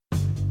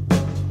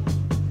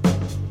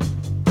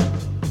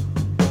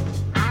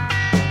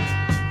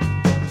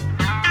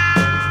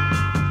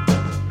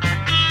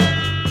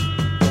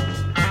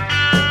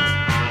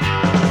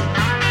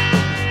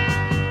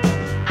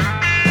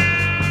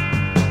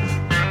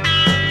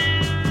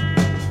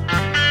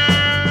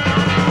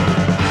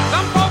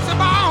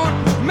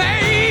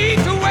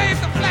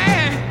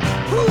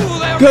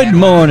Good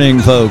morning,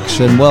 folks,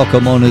 and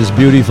welcome on this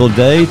beautiful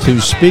day to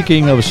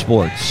Speaking of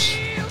Sports.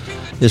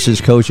 This is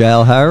Coach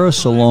Al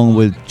Harris, along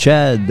with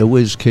Chad, the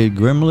Whiz Kid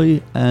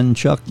Grimley, and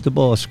Chuck, the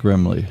Boss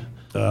Grimley.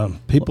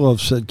 People have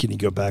said, can you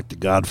go back to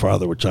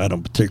Godfather, which I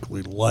don't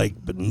particularly like,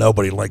 but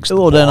nobody likes the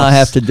Well, boss. then I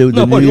have to do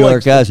the Nobody New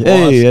York likes the guys.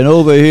 boss. Hey, and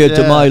over here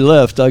to Yeah. my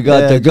left, I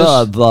got the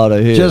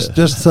Godfather here.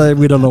 Just say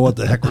we don't know what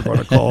the heck we're going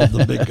to call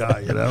the big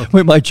guy, you know?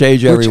 We might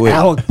change every Which week.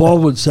 Alec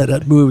Baldwin said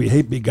that movie,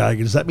 Hey Big Guy.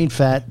 Does that mean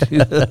fat?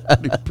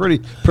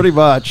 pretty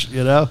much,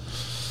 you know?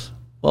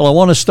 Well, I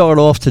want to start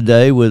off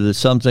today with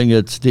something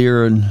that's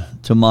dear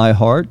to my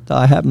heart.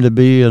 I happen to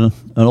be an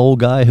old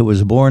guy who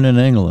was born in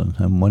England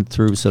and went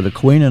through. So the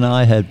Queen and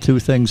I had two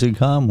things in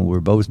common. We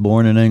were both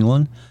born in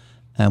England,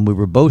 and we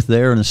were both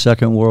there in the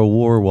Second World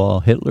War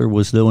while Hitler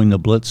was doing the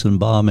Blitz and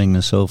bombing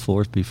and so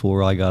forth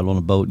before I got on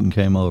a boat and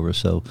came over.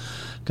 So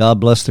God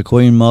bless the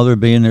Queen Mother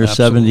being there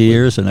Absolutely. 70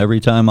 years, and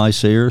every time I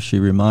see her, she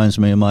reminds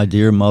me of my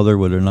dear mother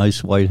with her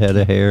nice white head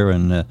of hair,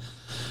 and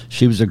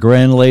she was a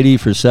grand lady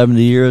for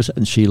 70 years,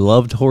 and she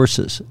loved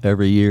horses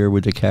every year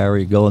with the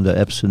carry, going to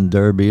Epsom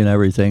Derby and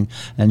everything.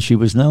 And she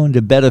was known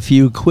to bet a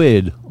few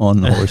quid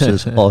on the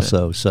horses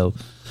also. So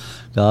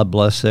God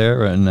bless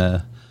her.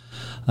 And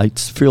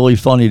it's really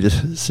funny to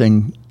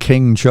sing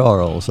King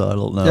Charles. I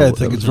don't know. Yeah, I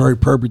think it's very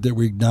appropriate that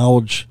we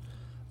acknowledge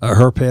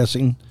her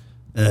passing.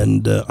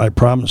 And I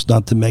promise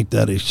not to make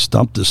that a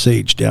stump to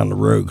sage down the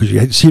road, because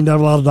you seem to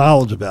have a lot of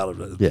knowledge about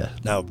it. Yeah.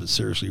 Now, but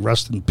seriously,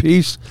 rest in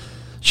peace.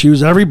 She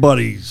was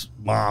everybody's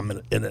mom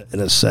in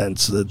a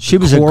sense. That She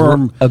was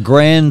a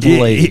grand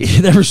lady.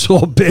 You never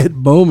saw a bad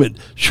moment.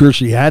 Sure,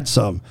 she had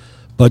some,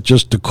 but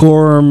just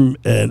decorum,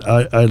 and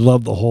I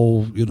love the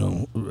whole,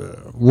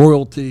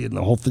 royalty and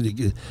the whole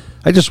thing.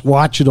 I just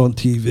watch it on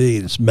TV,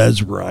 and it's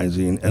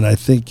mesmerizing, and I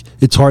think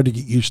it's hard to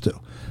get used to.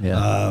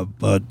 Yeah.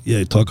 But,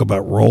 yeah, talk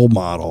about role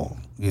model,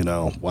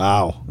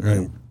 wow.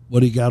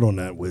 What do you got on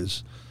that,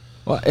 Wiz?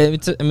 Well,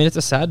 it's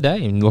a sad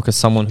day. And look at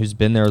someone who's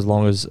been there as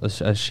long as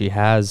she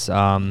has.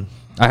 I'll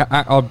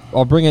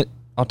bring it.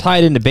 I'll tie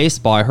it into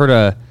baseball. I heard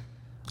a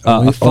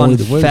fun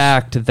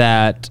fact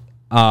that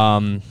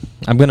I'm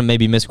going to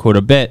maybe misquote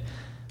a bit,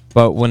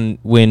 but when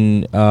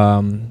Queen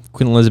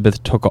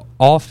Elizabeth took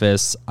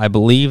office, I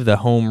believe the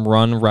home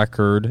run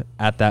record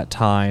at that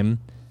time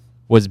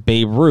was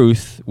Babe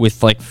Ruth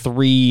with like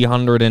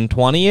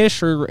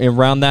 320-ish or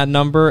around that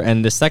number,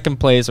 and the second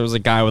place there was a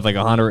guy with like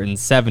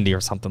 170 or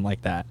something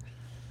like that.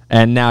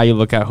 And now you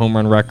look at home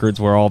run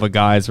records where all the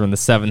guys are in the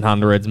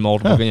 700s,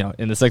 multiple,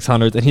 in the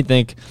 600s, and you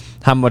think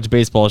how much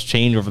baseball has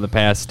changed over the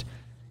past,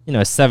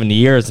 70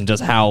 years, and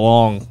just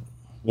how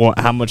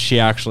much she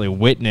actually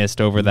witnessed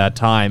over that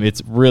time.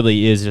 It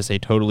really is just a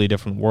totally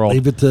different world.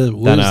 Leave it to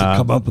Wiz to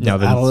come up with the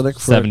analytic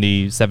for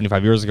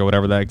 75 years ago,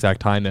 whatever that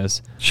exact time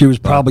is. She was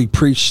probably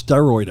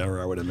pre-steroid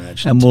era, I would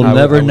imagine. And we'll I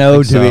never would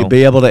know think to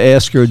be able to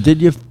ask her,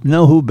 did you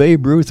know who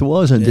Babe Ruth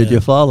was, and did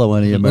you follow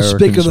any American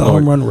Speaking of the sport?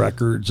 home run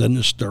records and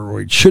the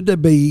steroids, should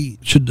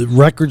the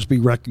records be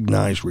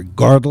recognized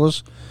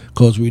regardless?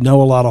 Because we know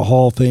a lot of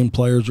Hall of Fame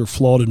players are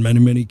flawed in many,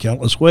 many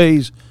countless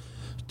ways.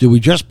 Do we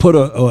just put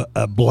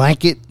a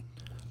blanket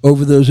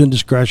over those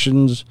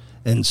indiscretions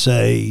and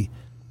say,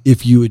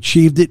 if you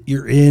achieved it,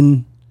 you're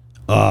in,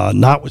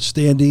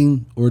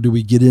 notwithstanding, or do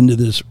we get into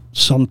this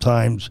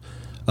sometimes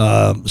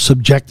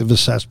subjective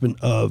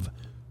assessment of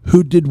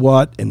who did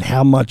what and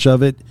how much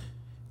of it,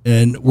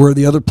 and were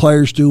the other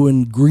players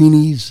doing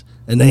greenies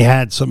and they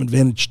had some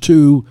advantage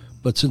too,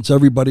 but since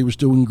everybody was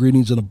doing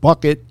greenies in a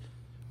bucket,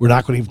 we're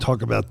not going to even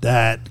talk about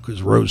that,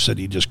 because Rose said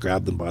he just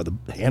grabbed them by the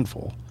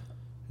handful.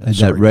 And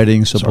that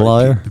Reading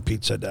supplier?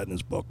 Pete said that in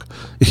his book.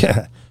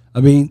 Yeah. I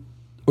mean,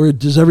 or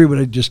does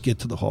everybody just get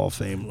to the Hall of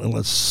Fame and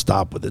let's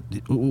stop with it?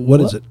 What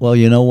is it? Well,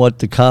 you know what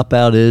the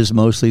cop-out is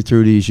mostly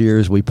through these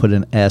years? We put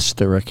an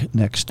asterisk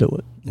next to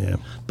it. Yeah.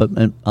 But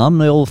I'm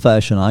the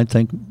old-fashioned. I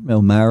think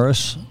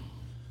Maris,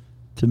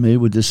 to me,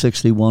 with the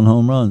 61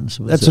 home runs.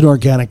 That's an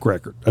organic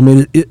record. I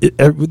mean,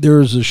 there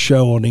is a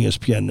show on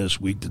ESPN this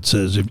week that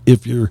says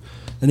if you're,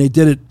 and they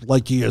did it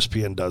like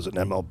ESPN does it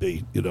in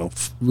MLB,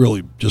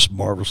 really just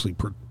marvelously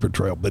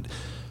portrayal. But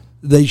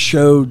they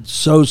showed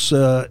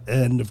Sosa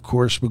and, of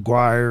course,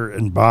 McGuire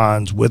and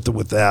Bonds with or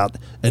without,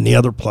 and the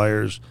other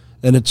players.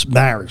 And it's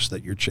Maris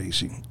that you're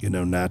chasing,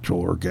 natural,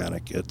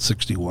 organic at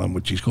 61,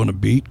 which he's going to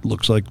beat,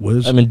 looks like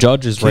Wiz. I mean,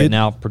 Judge is right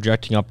now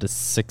projecting up to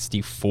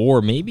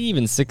 64, maybe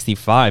even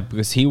 65,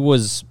 because he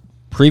was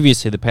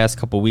previously the past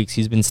couple of weeks,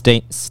 he's been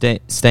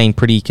staying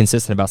pretty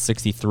consistent about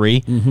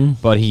 63. Mm-hmm.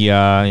 But he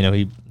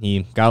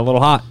got a little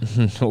hot,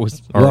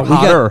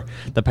 hotter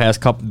the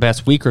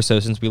past week or so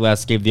since we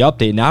last gave the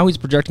update. Now he's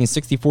projecting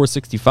 64,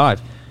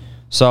 65.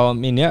 So I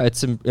mean, yeah,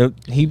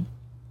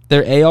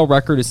 their AL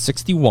record is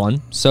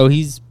 61, so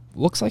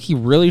looks like he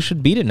really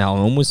should beat it now,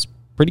 and almost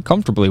pretty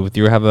comfortably. With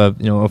you have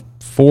a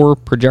 4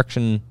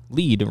 projection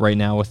lead right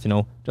now with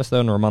just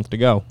under a month to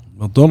go.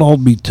 Well, don't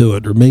hold me to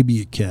it, or maybe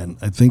you can.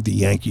 I think the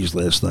Yankees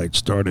last night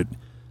started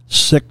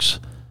 6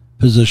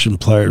 position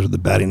players with a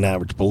batting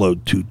average below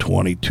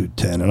 220,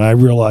 210. And I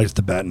realize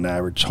the batting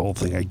average whole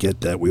thing. I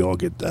get that. We all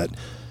get that.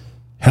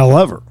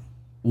 However,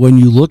 when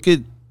you look at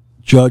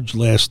Judge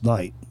last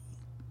night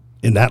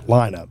in that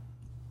lineup,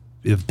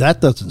 if that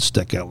doesn't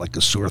stick out like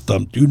a sore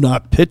thumb, do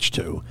not pitch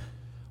to.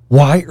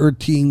 Why are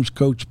teams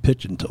coach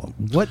pitching to him?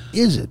 What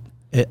is it?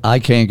 I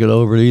can't get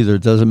over it either.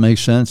 It doesn't make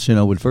sense.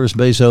 With first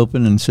base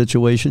open in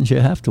situations, you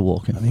have to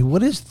walk him. I mean,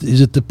 what is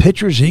it the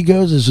pitcher's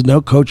egos? Is it no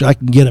coach, I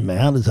can get him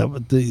out? Is that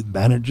what the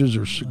managers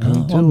are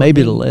succumbing to?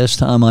 Maybe the last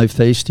time I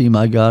faced him,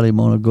 I got him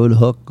on a good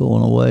hook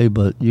going away,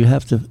 but you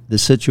have to, the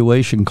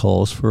situation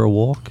calls for a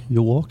walk.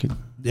 You walk him.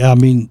 Yeah, I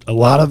mean, a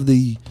lot of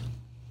the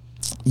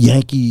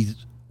Yankees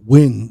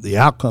the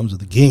outcomes of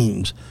the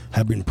games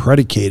have been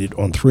predicated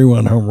on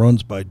 3-run home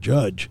runs by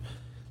Judge,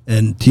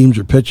 and teams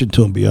are pitching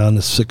to him beyond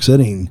the sixth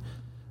inning.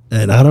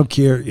 And I don't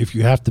care if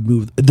you have to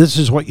move. This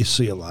is what you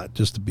see a lot,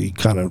 just to be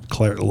kind of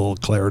a little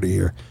clarity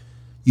here.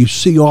 You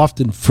see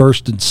often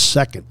first and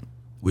second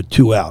with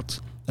 2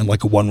 outs and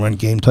like a 1-run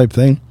game type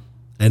thing,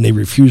 and they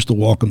refuse to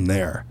walk him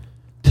there.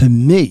 To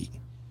me,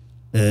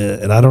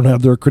 and I don't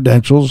have their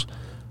credentials,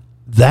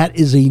 that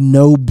is a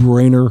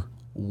no-brainer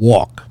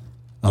walk.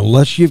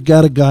 Unless you've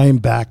got a guy in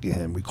back of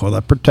him, we call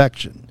that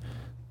protection.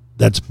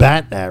 That's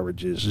batting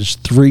averages is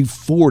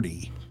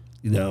 340.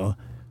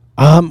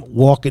 I'm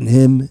walking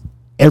him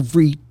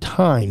every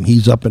time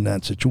he's up in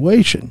that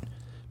situation.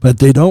 But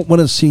they don't want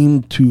to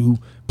seem to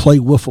play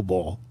wiffle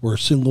ball where a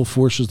single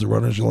forces the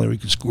runners, the only way he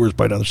can score is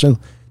by another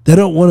single. They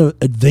don't want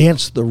to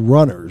advance the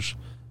runners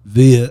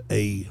via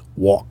a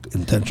walk,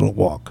 intentional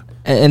walk.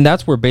 And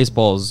that's where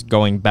baseball is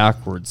going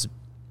backwards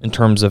in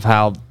terms of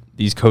how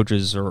these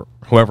coaches or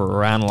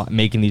whoever are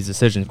making these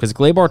decisions. Because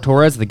Gleyber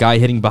Torres, the guy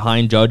hitting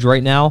behind Judge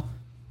right now,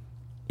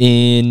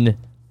 in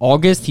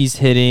August he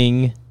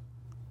hit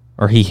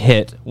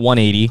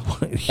 180,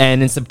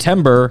 and in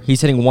September he's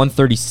hitting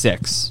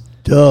 136.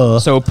 Duh.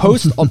 So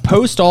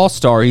post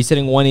All-Star he's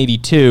hitting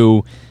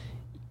 182,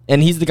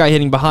 and he's the guy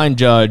hitting behind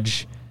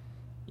Judge.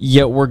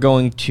 Yet we're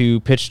going to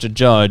pitch to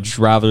Judge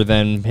rather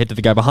than hit to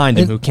the guy behind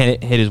him who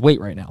can't hit his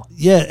weight right now.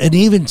 Yeah, and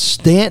even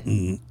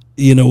Stanton,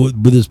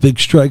 with his big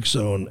strike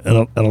zone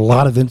and a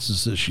lot of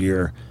instances this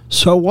year,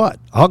 so what?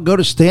 I'll go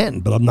to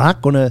Stanton, but I'm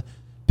not going to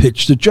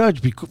pitch to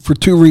Judge for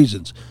 2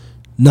 reasons.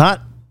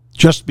 Not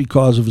just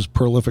because of his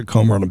prolific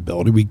home run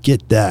ability. We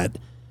get that.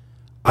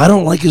 I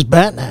don't like his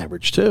batting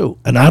average, too.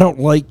 And I don't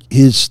like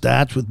his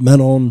stats with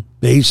men on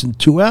base and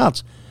 2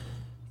 outs.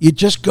 You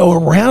just go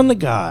around the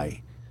guy.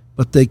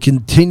 But they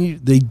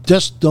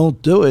just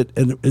don't do it.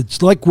 And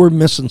it's like we're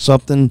missing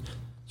something.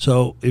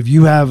 So if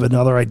you have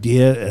another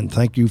idea, and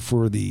thank you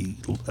for the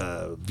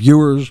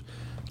viewers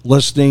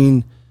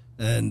listening.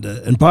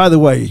 And by the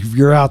way, if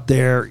you're out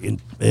there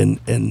in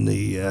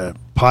the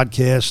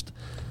podcast,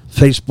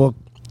 Facebook,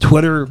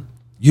 Twitter,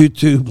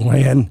 YouTube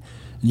land,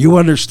 you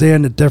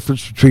understand the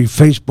difference between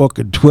Facebook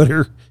and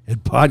Twitter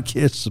and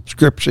podcast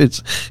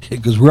subscriptions,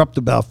 because we're up to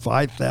about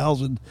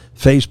 5,000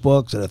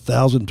 Facebooks and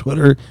 1,000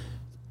 Twitter.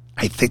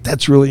 I think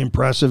that's really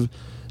impressive.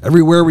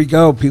 Everywhere we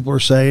go, people are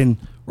saying,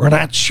 we're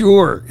not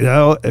sure.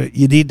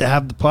 You need to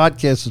have the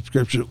podcast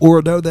subscription,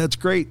 or no, that's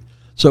great.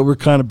 So we're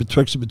kind of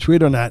betwixt and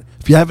between on that.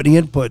 If you have any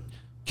input,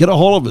 get a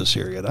hold of us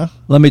here,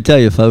 Let me tell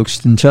you,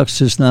 folks, and Chuck's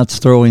just not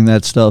throwing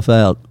that stuff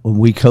out. When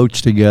we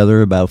coached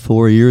together about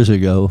 4 years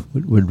ago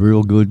with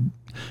real good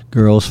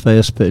girls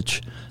fast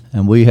pitch,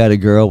 and we had a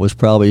girl was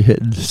probably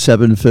hitting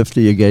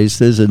 750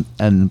 against us,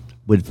 and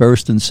with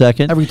first and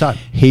second, every time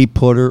he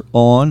put her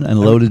on and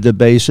loaded the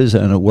bases,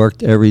 and it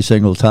worked every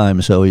single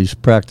time. So he's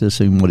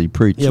practicing what he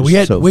preaches. Yeah,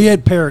 we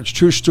had parents.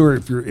 True story.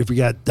 If we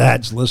got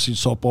dads listening,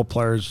 softball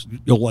players,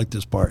 you'll like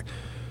this part.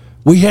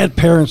 We had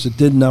parents that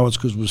didn't know us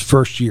because it was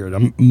first year.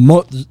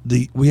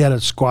 We had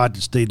a squad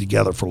that stayed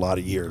together for a lot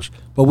of years,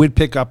 but we'd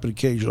pick up an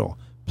occasional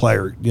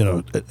player,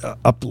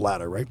 up the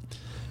ladder, right?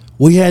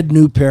 We had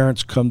new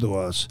parents come to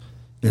us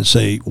and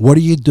say, what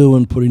are you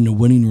doing putting the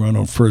winning run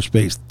on first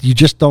base? You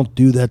just don't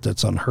do that.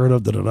 That's unheard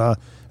of, da-da-da.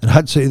 And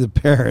I'd say to the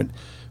parent,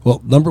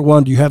 well, number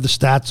one, do you have the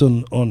stats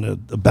on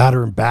the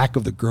batter and back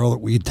of the girl that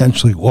we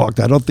intentionally walked?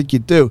 I don't think you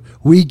do.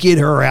 We get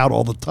her out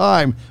all the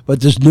time,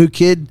 but this new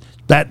kid,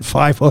 that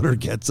 500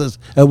 gets us,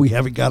 and we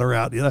haven't got her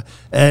out.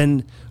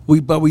 And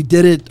we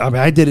did it. I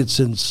mean, I did it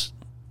since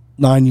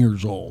 9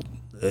 years old.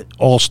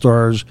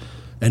 All-Stars.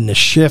 And the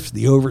shift,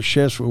 the over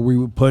shifts, where we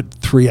would put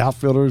 3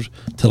 outfielders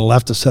to the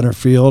left of center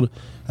field,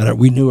 and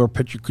we knew our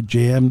pitcher could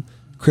jam.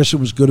 Kristen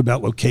was good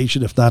about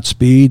location, if not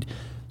speed.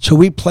 So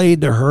we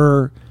played to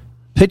her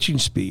pitching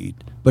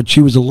speed, but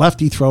she was a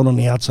lefty thrown on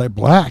the outside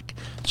black.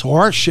 So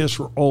our shifts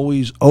were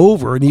always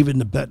over, and even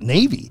the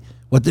Navy.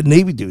 What did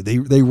Navy do?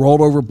 They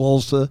rolled over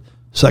balls to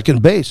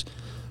second base.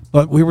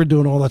 But we were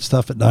doing all that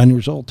stuff at 9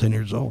 years old, 10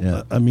 years old.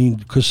 Yeah. I mean,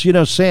 because,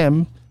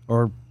 Sam,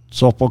 our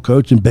softball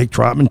coach, and Big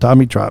Trotman,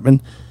 Tommy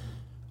Trotman,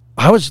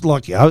 I was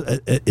lucky.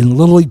 In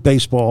Little League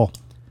Baseball,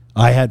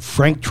 I had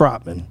Frank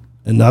Trotman,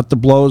 and not the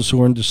blows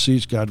who are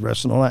deceased, God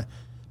rest and all that,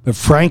 but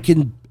Frank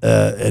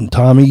and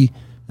Tommy.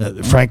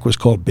 Frank was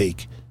called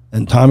Bake,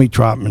 and Tommy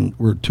Trotman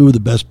were 2 of the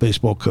best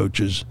baseball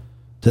coaches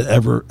to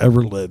ever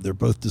live. They're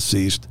both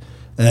deceased,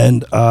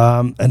 And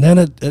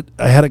then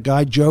I had a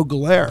guy, Joe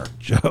Galera,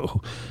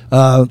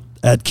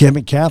 at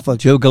Camden Catholic.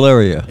 Joe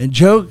Galeria. And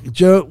Joe,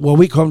 well,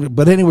 we call him,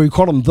 but anyway, we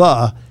call him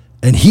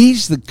and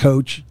he's the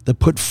coach that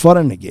put fun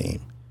in the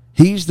game.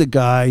 He's the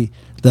guy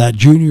that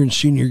junior and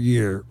senior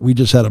year, we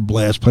just had a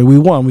blast play. We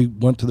won. We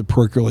went to the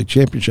Parochial League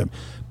Championship.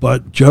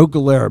 But Joe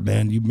Galera,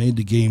 man, you made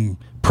the game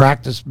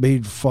practice,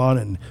 made fun,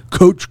 and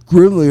Coach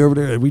Grimley over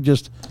there,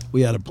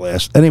 we had a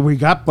blast. Anyway, we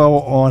got Bo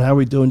on. How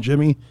we doing,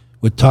 Jimmy?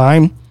 With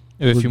time?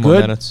 A few more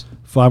minutes.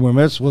 5 more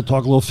minutes. We'll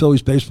talk a little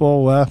Phillies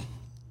baseball.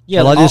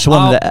 Yeah, well, I just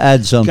wanted to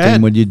add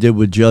something when you did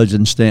with Judge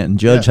and Stanton.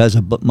 Judge has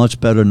a much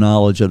better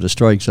knowledge of the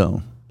strike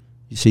zone.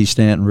 You see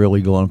Stanton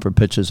really going for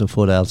pitches a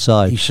foot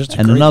outside. He's just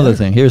and another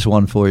thing, here's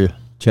one for you.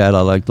 Chad,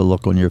 I like the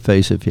look on your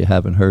face if you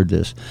haven't heard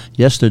this.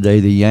 Yesterday,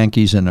 the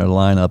Yankees in their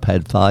lineup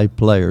had 5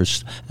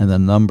 players, and the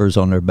numbers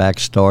on their back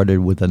started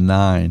with a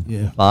 9.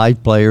 Yeah.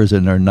 5 players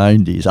in their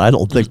 90s. I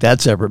don't think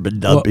that's ever been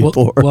done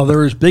before. Well,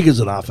 they're as big as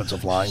an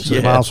offensive line, so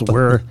they also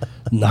wear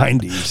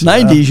 90s.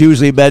 90s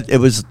usually meant it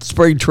was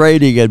spring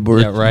training and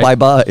we're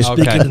bye-bye. Okay.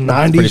 Speaking of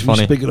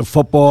 90s, speaking of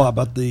football, how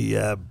about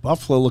the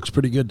Buffalo looks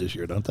pretty good this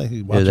year, don't they?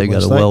 Yeah, they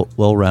got a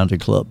well-rounded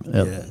club.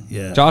 Yep.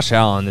 Yeah. Josh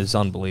Allen is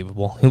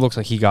unbelievable. He looks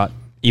like he got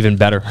even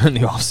better in the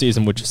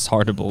offseason, which is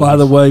hard to believe. By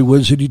the way,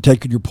 Wiz, who did you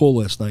take in your poll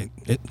last night?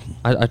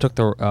 I took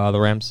the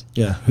Rams.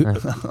 Yeah.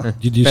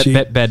 Did you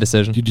see? Bad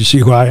decision. Did you see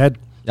who I had?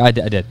 I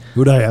did.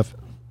 Who did I have?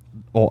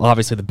 Well,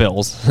 obviously the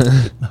Bills.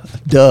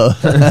 Duh.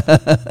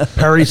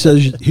 Perry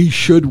says he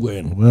should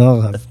win.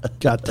 Well, I've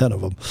got 10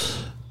 of them.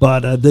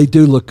 But they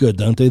do look good,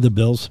 don't they, the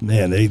Bills?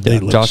 Man, they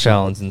look Josh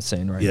Allen's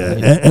insane right now.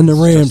 Yeah, and the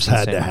Rams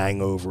had the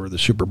hangover, the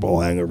Super Bowl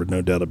hangover,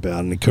 no doubt about it.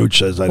 And the coach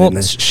says I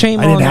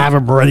didn't have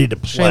him ready to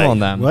play. Shame on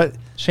them. What?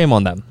 Shame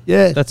on them.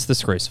 Yeah. That's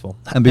disgraceful.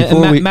 And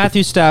before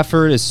Matthew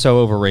Stafford is so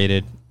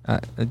overrated.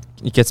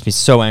 It gets me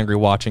so angry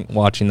watching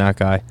that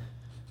guy.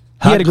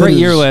 He had a great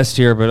year last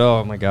year, but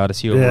oh my God, is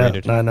he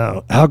overrated? Yeah, I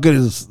know. How good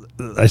is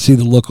I see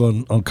the look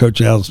on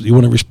Coach Al's. You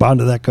want to respond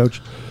to that,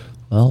 Coach?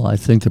 Well, I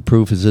think the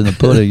proof is in the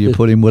pudding. You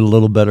put him with a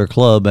little better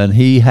club, and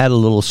he had a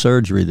little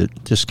surgery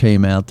that just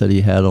came out that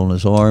he had on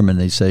his arm, and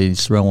they say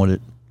he's throwing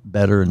it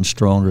better and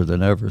stronger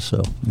than ever.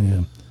 So,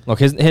 yeah. Look,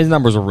 his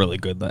numbers are really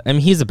good. I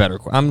mean, he's a better.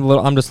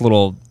 I'm just a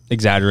little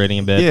exaggerating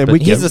a bit. Yeah, but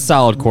he's a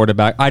solid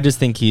quarterback. I just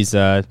think he's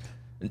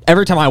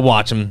every time I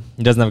watch him,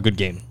 he doesn't have a good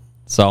game.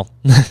 So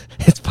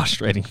it's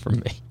frustrating for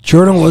me.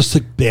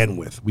 Journalistic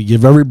bandwidth. We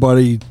give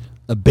everybody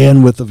a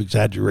bandwidth of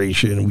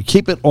exaggeration, and we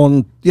keep it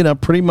on,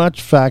 pretty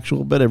much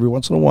factual, but every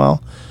once in a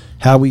while,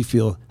 how we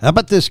feel. How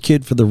about this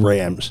kid for the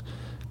Rams?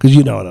 Because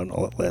I don't know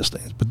what last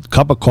names, but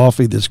cup of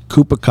coffee, this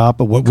Cooper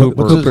Coppa.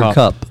 Cooper Kupp.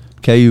 Kupp.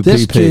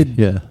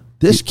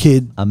 This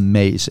kid,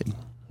 amazing.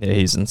 Yeah,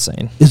 he's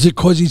insane. Is it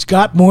because he's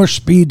got more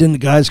speed than the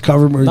guys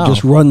covering, or he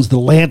just runs the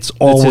Lance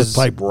Allworth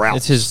type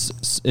routes?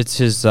 It's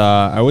his.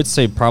 I would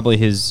say probably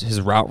his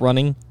route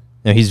running.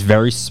 He's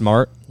very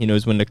smart. He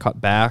knows when to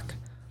cut back,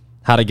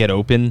 how to get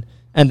open,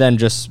 and then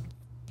just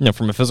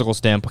from a physical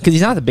standpoint, because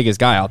he's not the biggest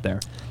guy out there,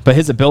 but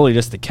his ability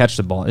just to catch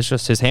the ball, it's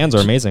just his hands are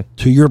amazing.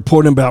 To your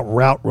point about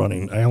route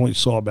running, I only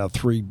saw about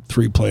three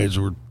plays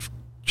or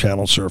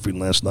channel surfing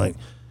last night.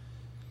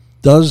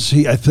 Does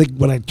he? I think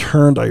when I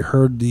turned, I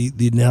heard the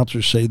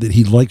announcer say that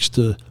he likes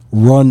to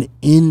run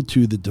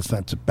into the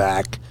defensive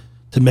back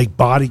to make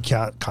body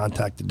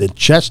contact in the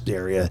chest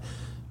area,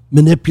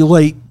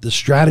 manipulate the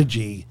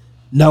strategy,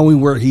 knowing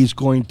where he's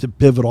going to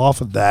pivot off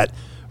of that,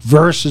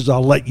 versus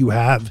I'll let you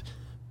have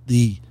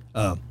the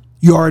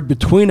yard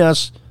between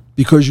us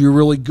because you're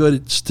really good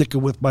at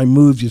sticking with my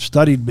moves. You've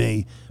studied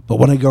me, but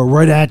when I go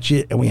right at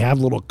you and we have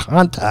a little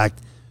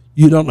contact,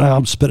 you don't know how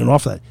I'm spinning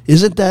off that.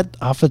 Isn't that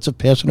offensive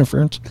pass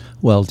interference?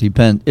 Well,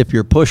 depend if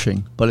you're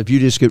pushing, but if you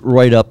just get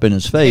right up in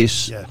his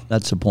face,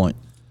 that's the point.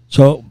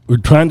 So we're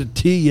trying to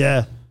tee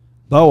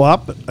Bo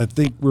up. I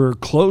think we're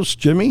close,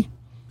 Jimmy.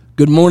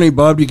 Good morning,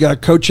 Bob. You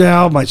got Coach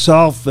Al,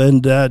 myself,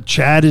 and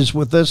Chad is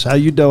with us. How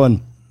you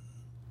doing?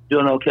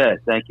 Doing okay,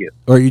 thank you.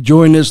 Are you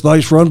enjoying this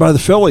nice run by the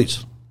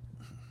Phillies?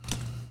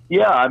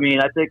 Yeah, I mean,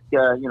 I think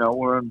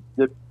we're in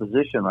good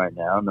position right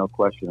now. No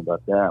question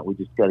about that. We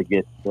just got to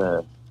get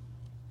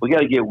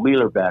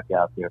Wheeler back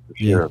out there for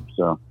sure. Yeah.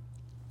 So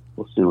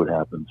we'll see what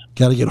happens.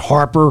 Got to get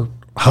Harper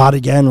hot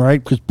again,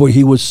 right? Because boy,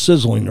 he was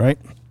sizzling, right?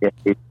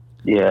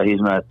 Yeah, he's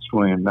not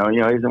swinging. No,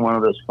 he's in one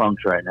of those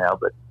funks right now.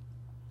 But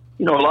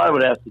a lot of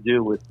it has to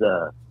do with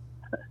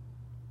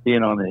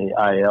being on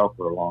the IL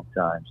for a long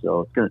time.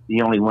 So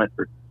he only went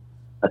for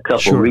a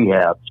couple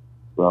rehabs.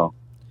 So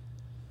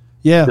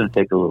it's going to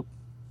take a little.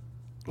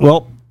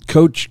 Well,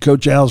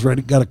 Coach Al's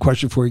ready. Got a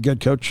question for you.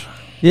 Good, Coach.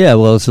 Yeah,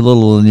 well, it's a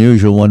little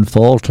unusual when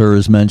Falter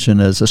is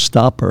mentioned as a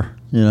stopper.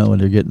 When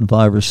they're getting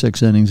 5 or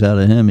 6 innings out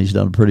of him, he's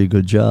done a pretty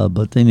good job.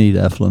 But they need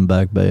Eflin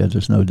back bad.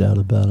 There's no doubt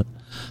about it.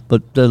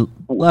 But,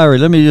 Larry,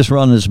 let me just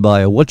run this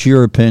by you. What's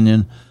your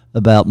opinion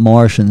about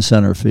Marsh in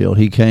center field?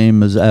 He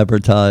came as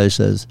advertised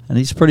and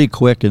he's pretty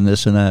quick in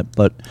this and that.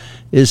 But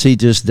is he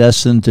just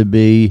destined to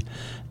be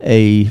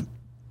a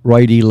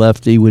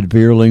righty-lefty with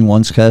Vierling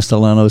once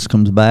Castellanos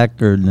comes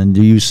back, or then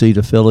do you see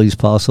the Phillies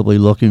possibly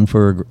looking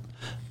for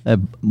a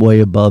way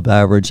above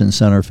average in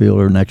center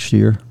fielder next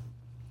year?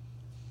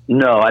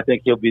 No, I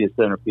think he'll be a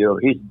center fielder.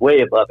 He's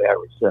way above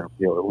average center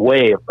fielder,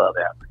 way above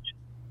average.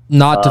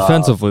 Not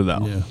defensively,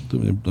 though. Yeah,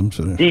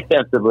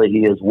 defensively,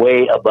 he is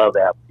way above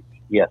average.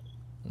 Yes.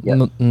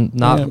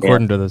 Not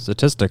according to the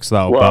statistics,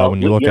 though. Well,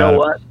 when you look at at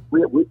what?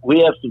 We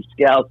have some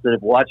scouts that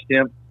have watched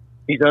him.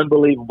 He's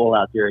unbelievable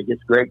out there. He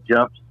gets great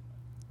jumps,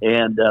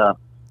 and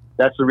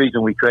that's the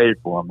reason we traded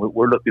for him.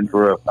 We're looking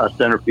for a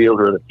center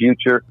fielder of the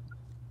future,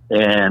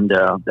 and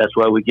that's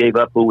why we gave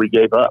up who we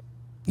gave up.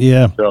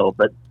 Yeah. So,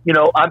 but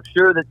I'm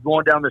sure that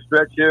going down the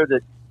stretch here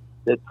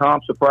that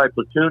Tom's will probably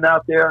platoon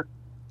out there.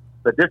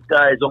 But this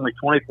guy is only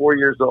 24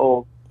 years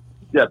old.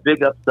 He's got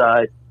big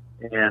upside,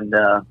 and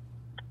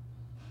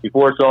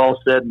before it's all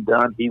said and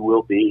done, he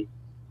will be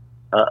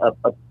a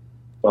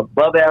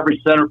above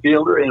average center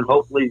fielder, and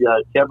hopefully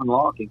Kevin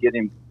Long can get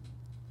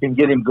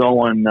him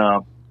going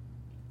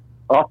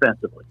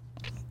offensively.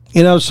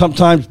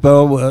 Sometimes,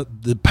 Bo,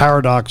 the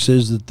paradox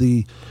is that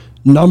the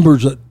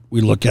numbers that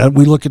we look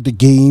at the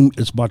game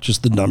as much as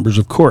the numbers,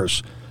 of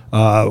course.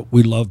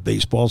 We love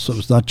baseball, so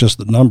it's not just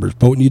the numbers.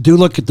 But when you do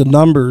look at the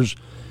numbers,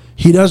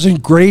 he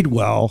doesn't grade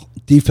well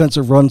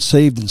defensive runs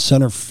saved in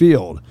center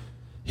field.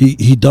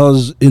 He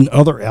does in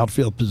other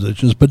outfield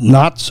positions, but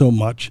not so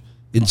much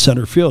in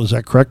center field. Is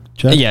that correct,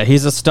 Chad? Yeah,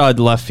 he's a stud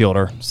left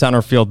fielder.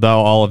 Center field, though,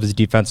 all of his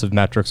defensive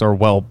metrics are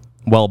well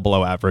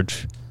below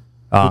average.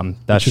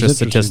 That's just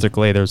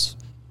statistically. That's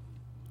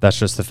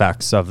just the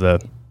facts of the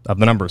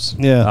numbers.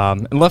 Yeah.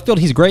 In left field,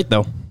 he's great,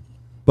 though.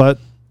 But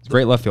he's a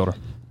great left fielder.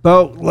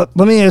 Bo, let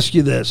me ask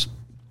you this,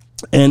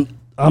 and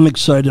I'm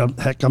excited.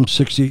 I'm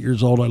 68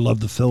 years old. I love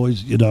the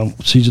Phillies.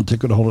 Season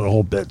ticket holder a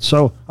whole bit.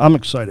 So I'm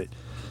excited.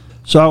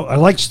 So I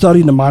like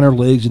studying the minor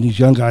leagues and these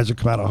young guys that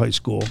come out of high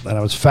school. And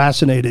I was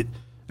fascinated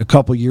a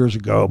couple years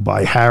ago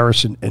by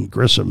Harris and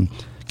Grissom.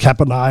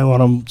 Kept an eye on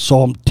them,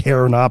 saw them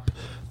tearing up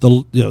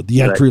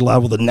the entry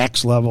level, the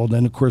next level, and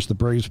then, of course, the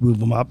Braves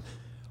move them up.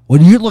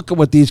 When you look at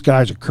what these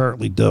guys are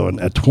currently doing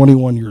at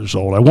 21 years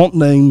old, I won't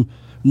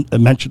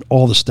mention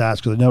all the stats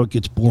because I know it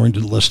gets boring to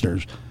the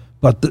listeners.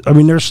 But,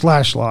 their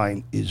slash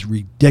line is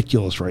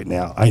ridiculous right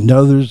now. I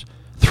know there's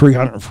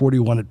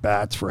 341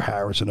 at-bats for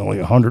Harris and only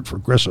 100 for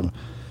Grissom.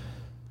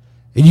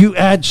 And you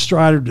add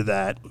Strider to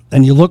that,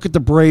 and you look at the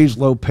Braves'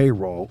 low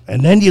payroll,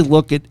 and then you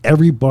look at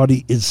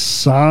everybody is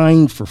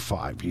signed for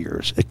 5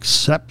 years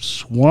except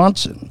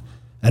Swanson.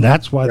 And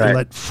that's why they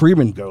let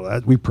Freeman go.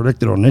 We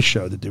predicted on this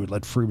show that they would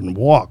let Freeman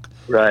walk.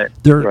 Right.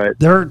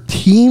 Their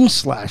team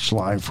slash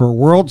line for a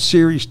World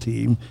Series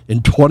team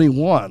in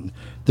 21,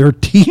 their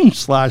team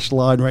slash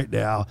line right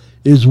now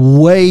is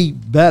way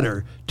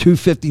better.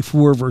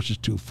 254 versus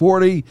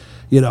 240,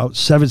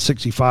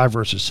 765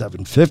 versus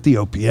 750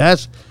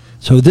 OPS.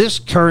 So this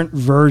current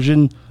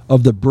version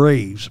of the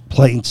Braves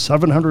playing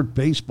 700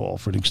 baseball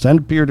for an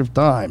extended period of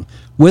time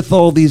with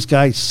all these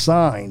guys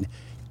signed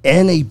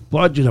and a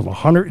budget of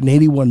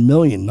 $181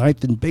 million,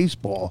 ninth in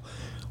baseball.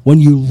 When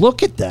you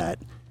look at that,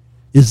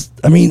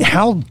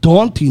 how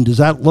daunting does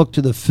that look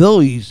to the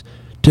Phillies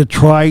to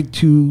try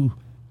to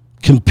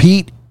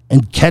compete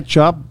and catch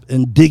up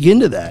and dig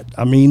into that?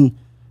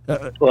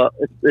 Well,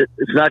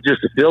 it's not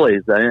just the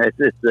Phillies.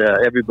 It's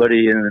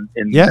everybody in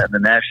the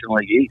National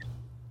League East.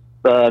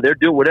 They're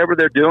doing whatever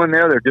they're doing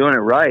there. They're doing it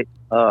right.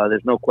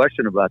 There's no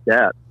question about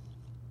that.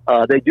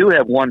 They do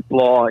have one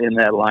flaw in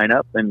that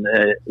lineup, and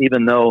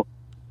even though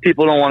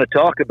people don't want to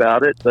talk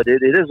about it, but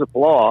it is a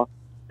flaw.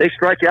 They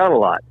strike out a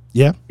lot.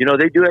 Yeah.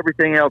 They do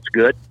everything else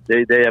good.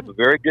 They have a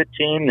very good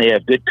team. They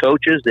have good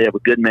coaches. They have a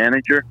good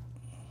manager.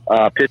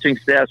 Pitching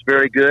staff's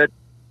very good,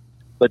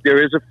 but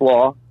there is a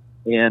flaw,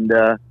 and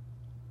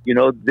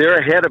they're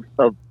ahead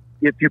of.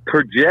 If you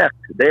project,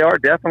 they are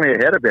definitely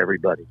ahead of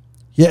everybody.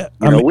 Yeah,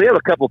 we have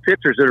a couple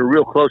pitchers that are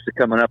real close to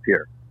coming up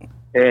here,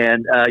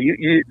 and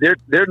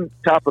they're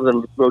top of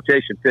the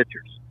rotation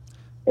pitchers,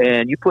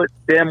 and you put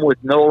them with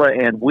Nola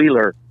and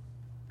Wheeler.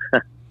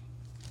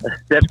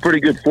 That's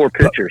pretty good 4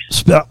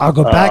 pitchers. I'll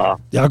go back.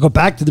 I'll go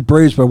back to the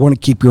Braves, but I want to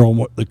keep you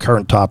on the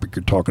current topic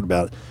you're talking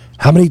about.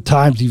 How many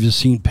times have you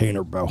seen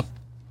Painter, Bo?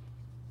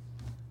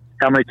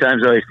 How many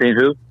times have I seen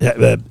who?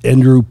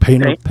 Andrew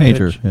Painter.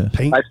 Painter. Yeah.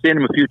 I've seen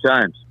him a few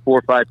times, 4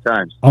 or 5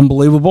 times.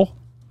 Unbelievable.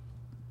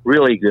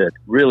 Really good,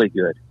 really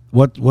good.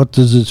 What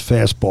does his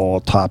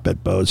fastball top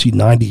at, Bo? Is he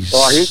 90?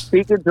 Oh,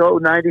 he can throw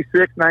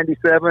 96,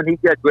 97. He's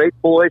got great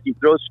poise. He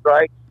throws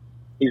strikes.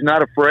 He's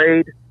not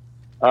afraid.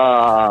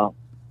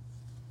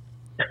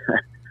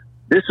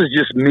 This is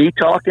just me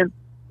talking.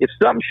 If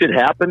something should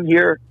happen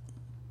here,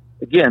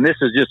 again, this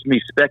is just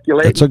me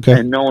speculating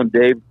and knowing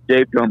Dave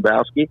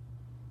Dombrowski.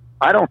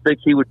 I don't think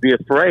he would be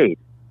afraid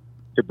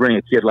to bring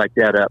a kid like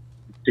that up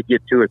to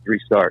get 2 or 3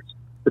 starts.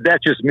 But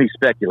that's just me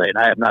speculating.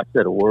 I have not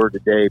said a word to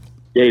Dave.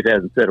 Dave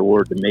hasn't said a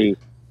word to me.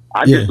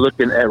 I'm just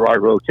looking at our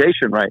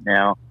rotation right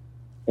now.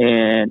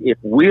 And if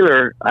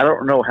Wheeler, I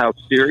don't know how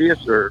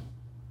serious, or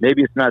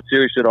maybe it's not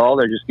serious at all.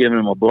 They're just giving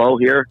him a blow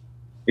here.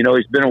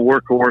 He's been a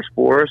workhorse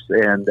for us.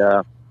 And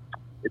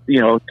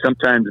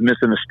sometimes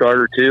missing a start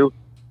or two,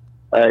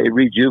 it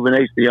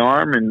rejuvenates the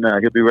arm, and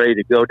he'll be ready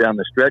to go down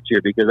the stretch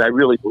here because I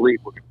really believe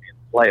we're going to be in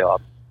the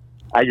playoffs.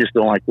 I just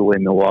don't like the way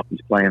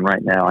Milwaukee's playing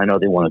right now. I know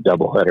they won a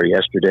doubleheader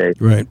yesterday.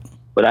 Right.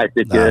 But I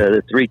think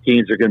the three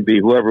teams are going to be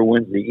whoever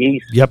wins the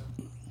East. Yep.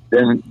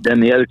 Then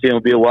the other team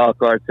will be a wild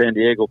card. San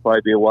Diego will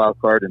probably be a wild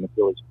card, and the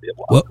Phillies will be a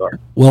wild card.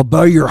 Well,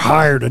 Bo, you're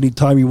hired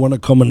anytime you want to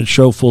come on the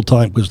show full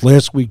time because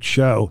last week's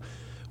show,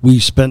 we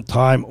spent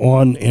time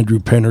on Andrew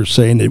Penner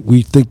saying that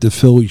we think the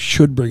Phillies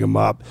should bring him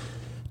up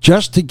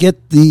just to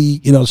get the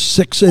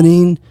 6th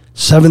inning,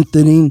 7th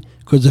inning,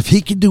 because if he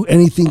can do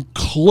anything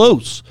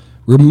close,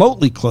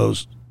 remotely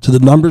close to the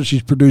numbers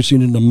he's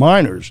producing in the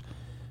minors,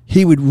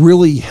 he would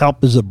really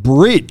help as a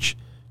bridge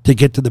to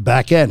get to the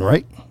back end,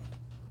 right?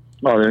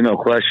 Oh, there's no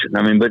question.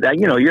 I mean, but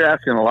you're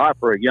asking a lot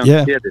for a young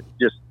kid that's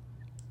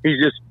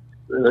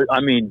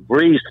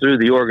breezed through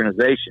the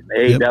organization,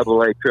 AA,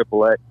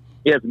 AAA.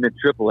 He hasn't been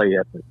AAA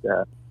yet, but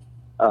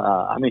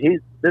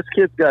this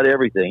kid's got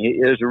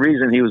everything. There's a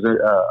reason he was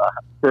a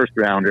first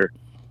rounder,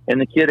 and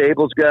the kid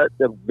Abel's got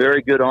a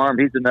very good arm.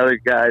 He's another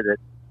guy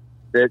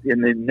that in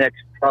the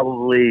next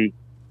probably,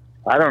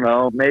 I don't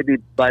know, maybe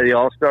by the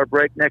All-Star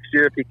break next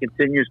year, if he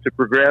continues to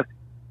progress.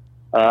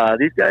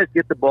 These guys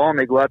get the ball and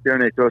they go out there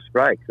and they throw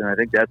strikes, and I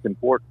think that's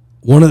important.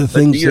 One of the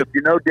things, if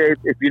you know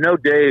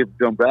Dave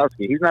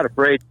Dombrowski, he's not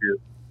afraid to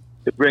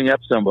bring up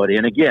somebody.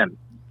 And again,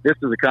 this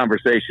is a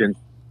conversation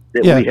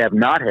that we have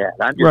not had.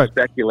 I'm just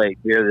speculating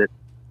here that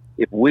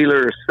if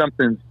Wheeler is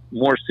something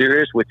more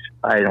serious, which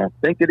I don't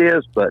think it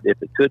is, but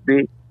if it could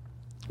be,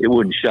 it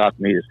wouldn't shock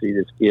me to see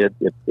this kid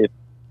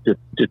to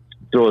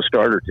throw a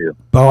start or two.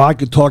 Bo, I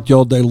could talk to you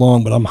all day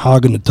long, but I'm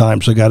hogging the time,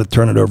 so I got to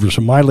turn it over.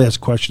 So my last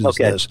question is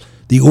this.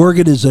 The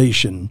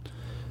organization,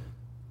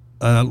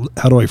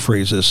 how do I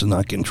phrase this and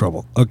not get in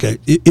trouble? Okay,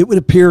 it would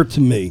appear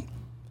to me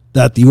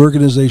that the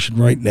organization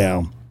right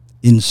now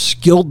in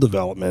skill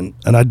development,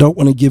 and I don't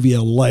want to give you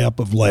a layup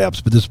of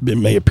layups, but this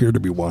may appear to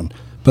be one,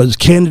 but as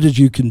candid as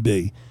you can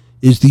be,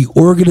 is the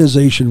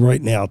organization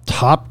right now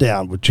top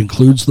down, which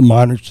includes the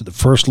minors to the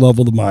first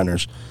level of the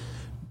minors,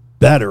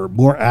 better,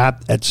 more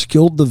apt at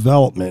skill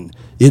development.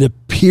 It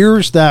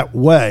appears that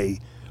way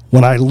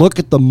when I look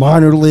at the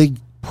minor league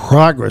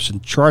progress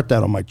and chart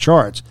that on my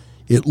charts.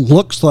 It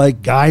looks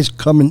like guys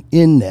coming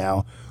in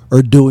now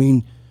are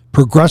doing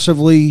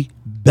progressively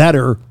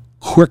better,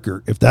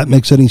 quicker, if that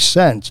makes any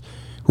sense.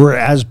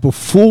 Whereas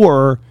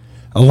before,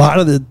 a lot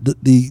of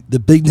the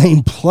big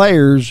name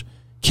players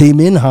came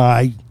in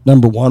high,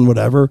 number one,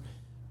 whatever,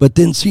 but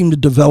didn't seem to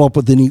develop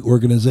with any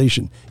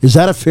organization. Is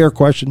that a fair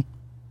question?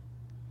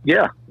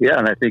 Yeah,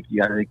 and I think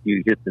you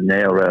hit the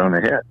nail right on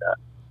the head.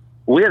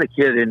 We had a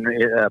kid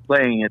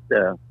playing at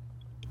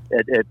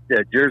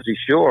Jersey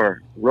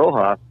Shore,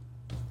 Rojas,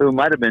 who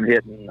might have been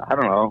hitting, I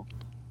don't know,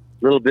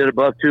 a little bit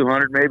above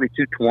 200, maybe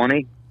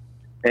 220,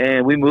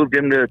 and we moved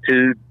him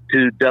to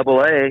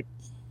AA,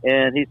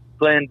 and he's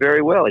playing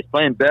very well. He's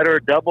playing better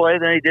at AA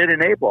than he did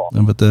in A-ball. How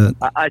about that?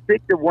 I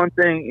think the one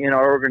thing in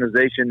our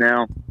organization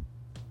now,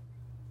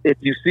 if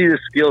you see the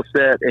skill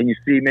set and you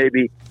see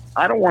maybe,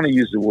 I don't want to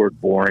use the word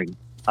boring,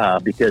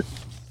 because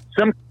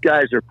some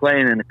guys are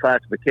playing in a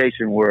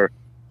classification where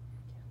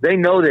they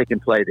know they can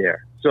play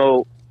there.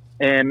 So,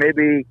 and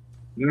maybe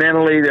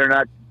mentally they're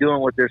not doing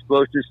what they're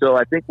supposed to. So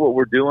I think what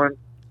we're doing,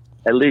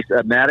 at least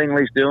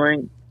Mattingly's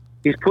doing,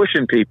 he's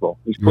pushing people.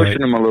 He's pushing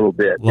them a little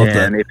bit.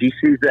 And if he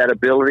sees that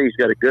ability, he's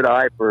got a good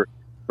eye for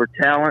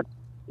talent.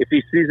 If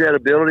he sees that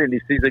ability and he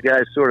sees a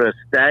guy sort of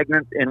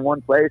stagnant in one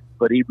place,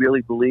 but he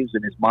really believes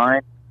in his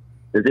mind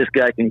that this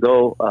guy can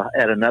go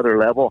at another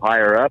level,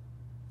 higher up,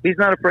 he's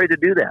not afraid to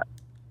do that.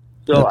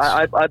 So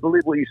I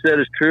believe what you said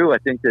is true. I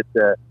think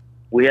that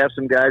we have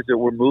some guys that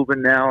we're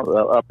moving now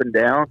up and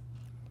down,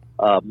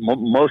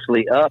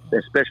 mostly up,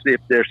 especially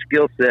if their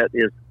skill set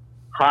is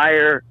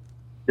higher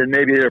than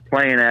maybe they're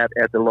playing at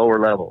the lower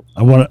levels.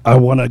 I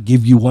want to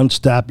give you one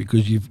stat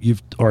because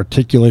you've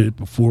articulated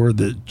before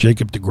the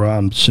Jacob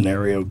deGrom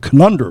scenario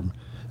conundrum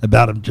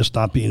about him just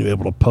not being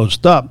able to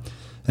post up,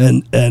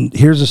 and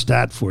here's a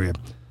stat for you.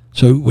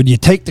 So when you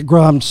take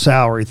deGrom's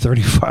salary,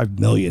 $35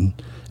 million,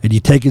 and you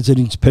take his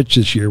innings pitched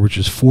this year, which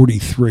is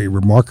 43,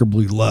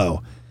 remarkably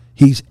low,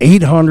 he's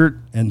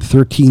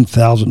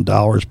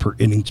 $813,000 per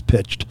innings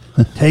pitched.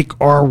 Take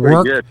our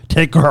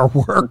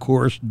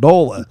workhorse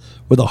Nola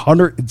with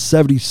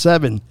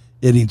 177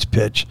 innings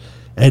pitched,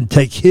 and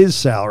take his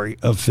salary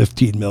of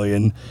 $15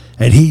 million,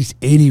 and he's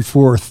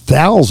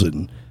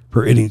 $84,000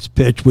 per innings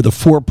pitched with a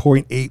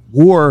 4.8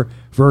 WAR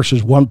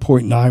versus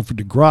 1.9 for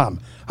deGrom.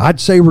 I'd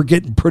say we're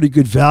getting pretty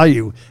good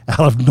value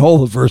out of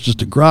Nola versus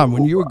deGrom.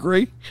 Wouldn't you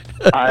agree?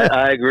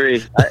 I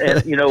agree.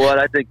 And you know what?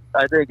 I think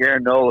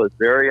Aaron Nola is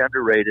very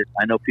underrated.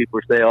 I know people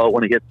say, "Oh,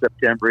 when he hits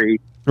September, he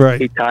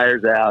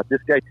tires out."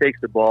 This guy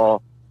takes the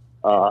ball,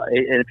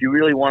 and if you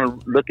really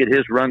want to look at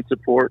his run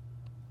support,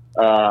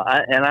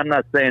 and I'm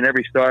not saying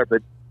every start,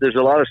 but there's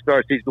a lot of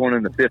starts he's going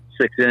in the 5th,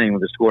 6th inning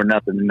with a score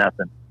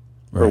 0-0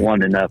 or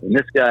 1-0.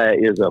 This guy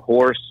is a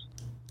horse.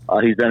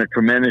 He's done a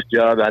tremendous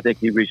job. I think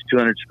he reached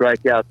 200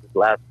 strikeouts his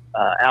last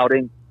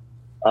outing.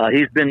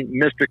 He's been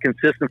Mr.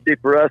 Consistency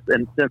for us,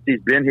 and since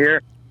he's been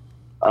here,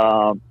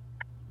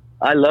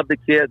 I love the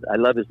kid. I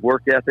love his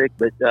work ethic,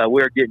 but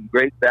we're getting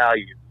great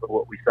value for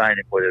what we signed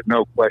him for. There's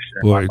no question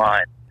in my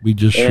mind.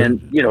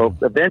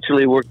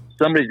 Eventually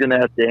somebody's going to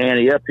have to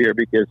ante up here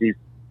because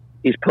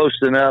he's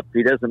posting up.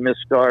 He doesn't miss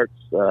starts.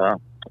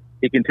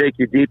 He can take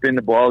you deep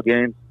into ball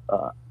games.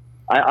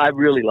 I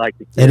really like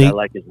the kid. I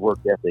like his work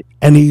ethic.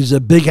 And he's a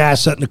big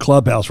asset in the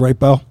clubhouse, right,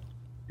 Bo?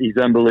 He's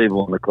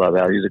unbelievable in the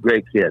clubhouse. He's a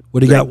great kid.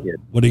 What do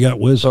you got,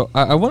 Wiz? So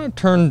I want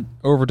to turn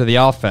over to the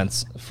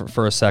offense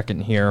for a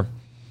second here.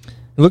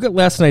 Look at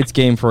last night's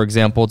game, for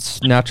example.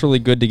 It's naturally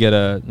good to get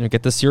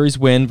the series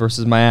win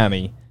versus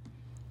Miami.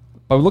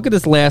 But look at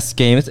this last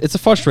game. It's a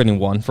frustrating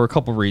one for a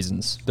couple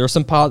reasons. There are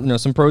some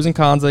pros and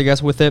cons, I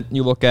guess, with it.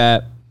 You look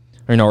at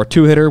our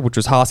two-hitter, which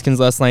was Hoskins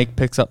last night,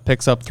 picks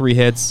up 3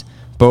 hits.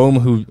 Bohm,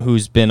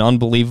 who's been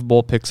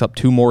unbelievable, picks up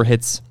 2 more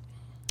hits.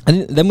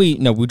 And then we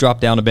drop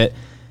down a bit.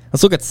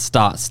 Let's look at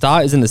Stott.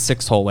 Stott is in the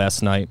 6th hole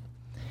last night.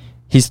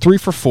 He's 3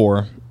 for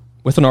 4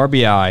 with an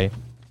RBI,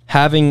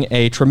 having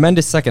a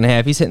tremendous second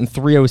half. He's hitting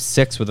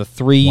 306 with a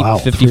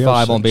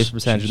 355 on base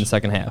percentage in the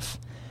second half.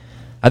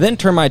 I then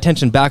turn my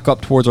attention back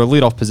up towards our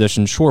leadoff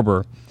position,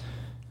 Schwarber,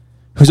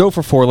 who's 0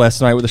 for 4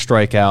 last night with a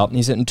strikeout.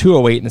 He's hitting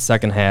 208 in the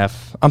second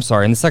half. I'm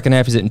sorry, in the second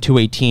half he's hitting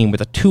 218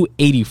 with a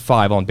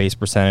 285 on base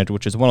percentage,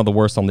 which is one of the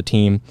worst on the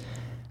team.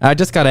 I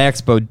just got to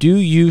ask, Bo, do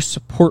you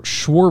support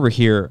Schwarber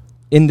here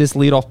in this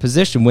leadoff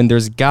position when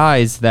there's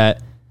guys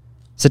that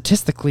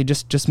statistically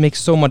just make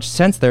so much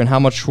sense there and how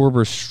much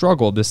Schwarber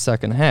struggled this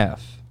second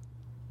half?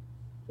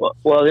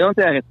 Well, the only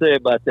thing I can say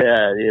about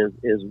that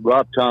is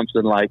Rob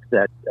Thompson likes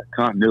that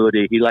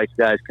continuity. He likes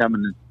guys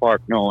coming in the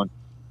park knowing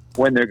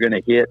when they're going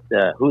to hit,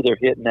 who they're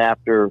hitting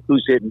after,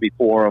 who's hitting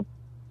before them.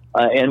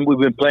 And we've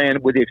been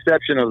playing, with the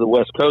exception of the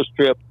West Coast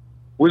trip,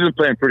 we've been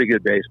playing pretty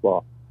good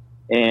baseball.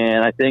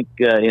 And I think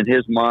in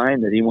his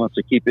mind that he wants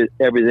to keep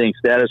everything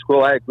status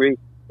quo. I agree.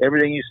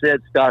 Everything you said,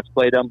 Scott's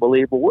played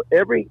unbelievable.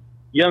 Every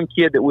young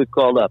kid that we've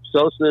called up,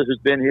 Sosa, who's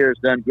been here, has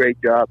done a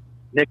great job.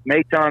 Nick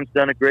Maton's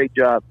done a great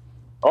job.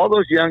 All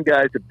those young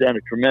guys have done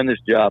a tremendous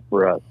job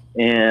for us.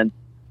 And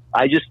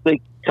I just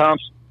think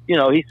Tom's,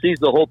 he sees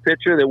the whole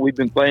picture that we've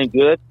been playing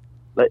good,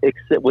 but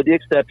with the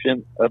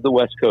exception of the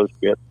West Coast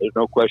trip. There's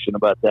no question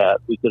about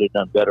that. We could have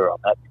done better on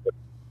that trip.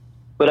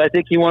 But I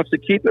think he wants to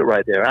keep it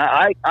right there.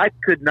 I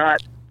could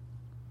not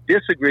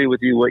disagree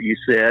with you what you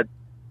said.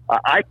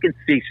 I can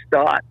see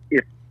Stott,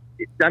 if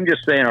I'm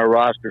just saying our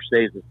roster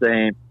stays the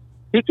same,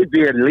 he could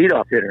be a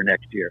leadoff hitter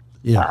next year.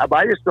 Yeah.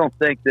 I just don't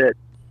think that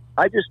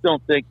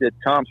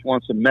Tom's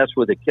wants to mess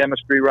with the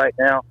chemistry right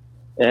now.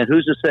 And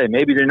who's to say?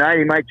 Maybe tonight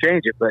he might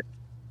change it. But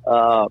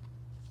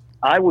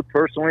I would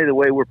personally, the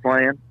way we're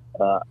playing,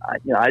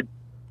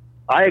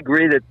 I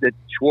agree that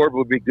Schwarber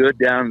would be good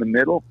down in the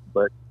middle.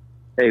 But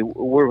hey,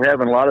 we're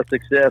having a lot of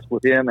success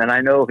with him, and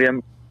I know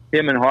him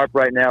and Harp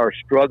right now are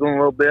struggling a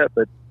little bit,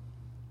 but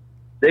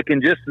they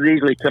can just as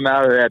easily come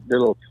out of that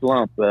little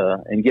slump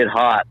and get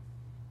hot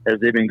as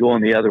they've been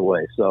going the other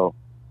way. So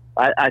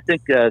I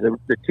think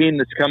the team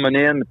that's coming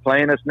in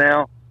playing us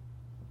now,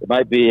 it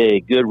might be a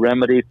good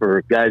remedy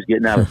for guys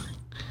getting out of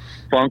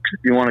funks, if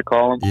you want to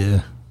call them.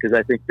 Yeah. Because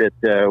I think that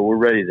we're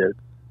ready to.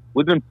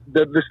 We've been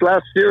this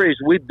last series.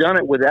 We've done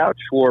it without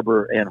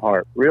Schwarber and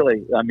Hart.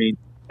 Really, I mean,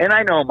 and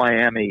I know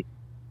Miami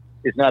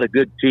is not a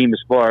good team as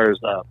far as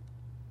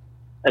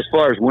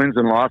wins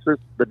and losses,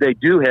 but they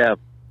do have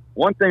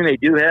one thing. They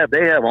do have.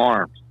 They have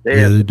arms. They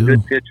have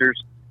good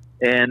pitchers,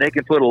 and they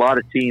can put a lot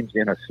of teams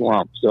in a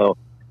slump. So,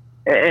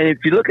 and if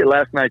you look at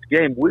last night's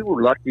game, we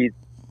were lucky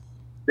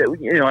that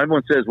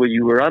everyone says, well,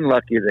 you were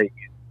unlucky that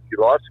you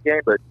lost the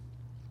game, but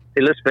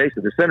hey, let's face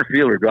it, the center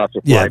fielder drops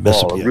a fly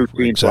ball, a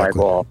routine fly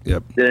ball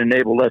that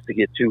enabled us to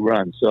get 2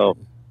 runs. So,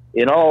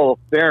 in all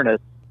fairness,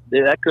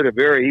 that could have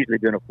very easily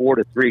been a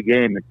 4-3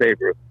 game in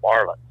favor of the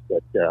Marlins.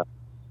 But,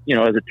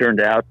 as it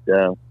turned out,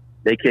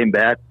 they came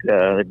back.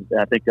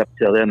 I think up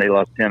till then they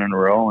lost 10 in a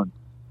row, and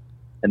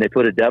they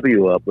put a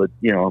W up. But,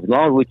 as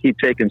long as we keep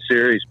taking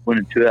series,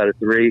 winning 2 out of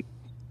 3,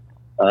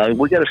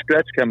 we got a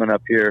stretch coming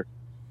up here.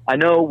 I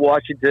know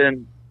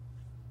Washington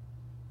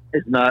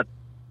is not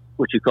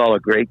what you call a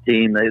great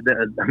team.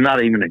 They're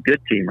not even a good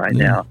team right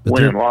now,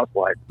 winning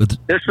loss-wise.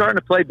 They're starting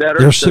to play better.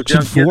 They're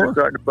 6-4. Are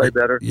starting to play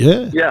better.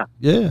 Yeah.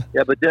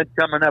 But then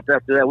coming up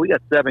after that, we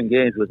got 7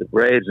 games with the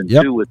Braves and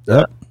 2 with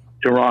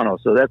Toronto.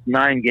 So that's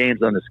 9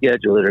 games on the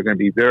schedule that are going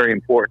to be very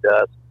important to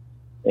us.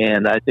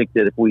 And I think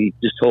that if we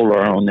just hold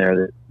our own there,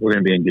 that we're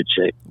going to be in good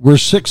shape. We're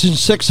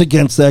 6-6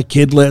 against that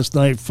kid last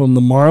night from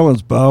the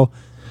Marlins, Bo.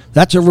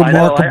 That's a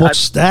remarkable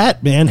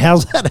stat, man.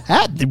 How's that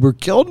happening? We're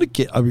killing the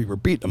kid. I mean, we're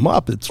beating him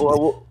up. It's 2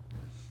 of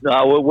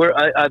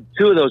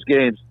those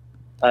games,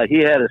 he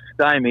had a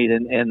stymied,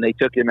 and they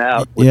took him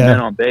out with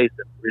men on base.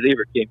 And the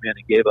reliever came in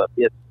and gave up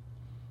hits.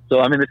 So,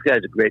 I mean, this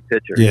guy's a great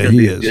pitcher. Yeah,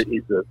 he is.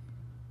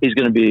 He's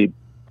going to be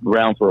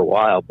around for a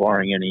while,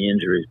 barring any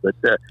injuries. But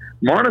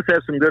Marlins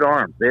have some good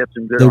arms. They have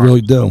some good arms. They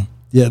really do.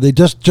 Yeah, they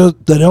just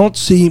they don't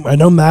seem. I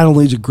know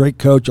Mattingly's a great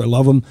coach. I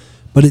love him,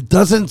 but it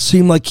doesn't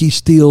seem like he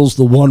steals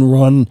the 1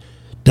 run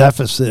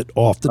deficit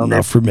often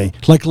enough for me.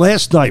 Like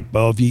last night,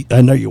 Bo,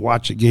 I know you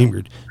watch the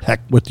game,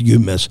 heck, what do you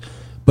miss?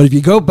 But if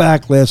you go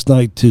back last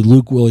night to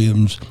Luke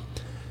Williams,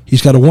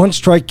 he's got a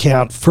 1-strike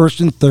count, first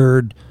and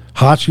third.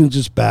 Hoskins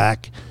is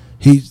back.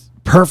 He's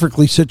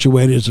perfectly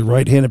situated as a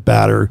right-handed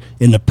batter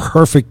in the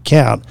perfect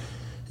count.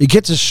 He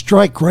gets a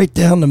strike right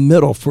down the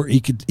middle for he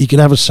could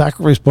have a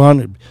sacrifice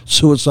bunt,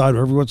 suicide,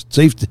 whatever he wants,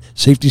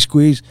 safety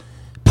squeeze.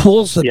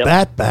 Pulls the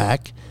bat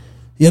back.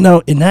 In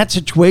that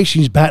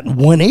situation, he's batting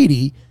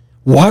 180.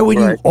 Why would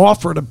you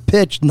offer to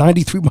pitch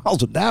 93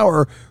 miles an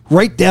hour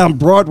right down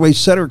Broadway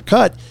center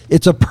cut?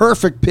 It's a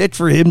perfect pitch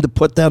for him to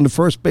put down the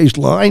first base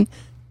line.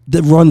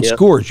 The run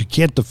scores. You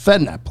can't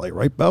defend that play,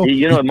 right, Bo?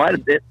 It might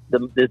have been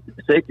the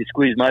safety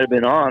squeeze might have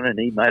been on, and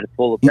he might have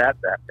pulled the bat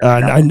back.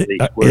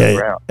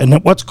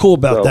 And what's cool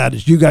about that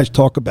is you guys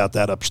talk about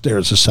that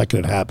upstairs the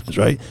second it happens,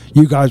 right?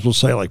 You guys will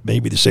say like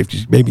maybe the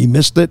safety, maybe he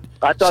missed it.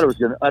 I thought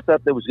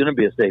there was gonna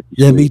be a safety.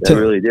 Yeah, me too. I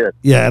really did.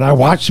 Yeah, and I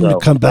watched him to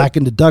come back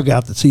in the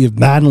dugout to see if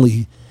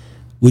Mattingly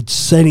would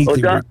say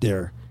anything right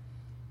there.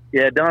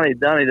 Yeah, Donnie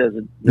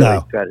doesn't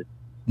really try to.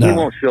 No, he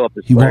won't show up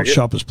as he won't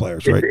show up as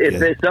players, right?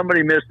 If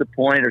somebody missed a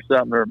point or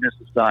something or missed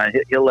a sign,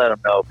 he'll let them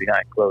know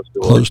behind closed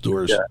doors. Closed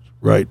doors,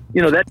 right.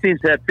 That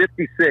team's had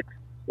 56.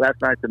 Last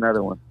night's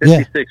another one.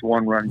 56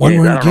 one-run games.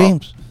 One-run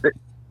games.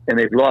 And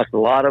they've lost a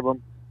lot of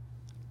them.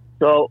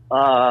 So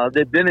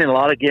they've been in a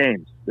lot of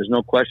games. There's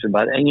no question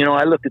about it. And,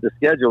 I look at the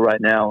schedule right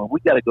now, and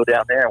we got to go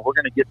down there, and we're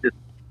going to get this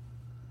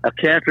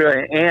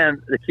Alcantara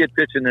and the kid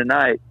pitching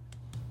tonight.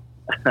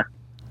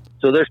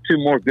 So there's 2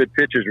 more good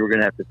pitchers we're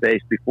going to have to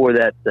face before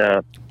that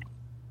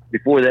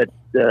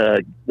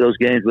those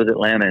games with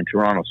Atlanta and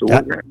Toronto. So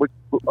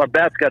our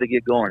bats got to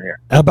get going here.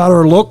 How about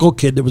our local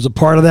kid that was a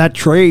part of that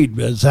trade,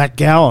 Zach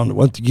Gallen,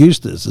 went to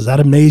Eustis? Is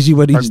that amazing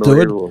what he's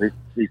doing?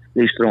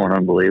 He's throwing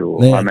unbelievable.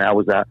 Man. I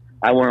mean,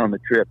 I went on the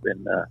trip,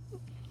 and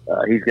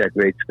he's got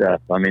great stuff.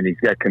 I mean, he's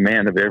got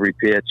command of every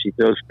pitch. He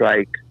throws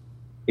strikes.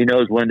 He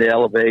knows when to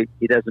elevate.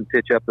 He doesn't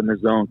pitch up in the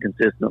zone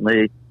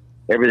consistently.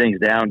 Everything's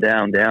down,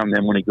 down, down.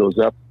 Then when he goes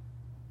up,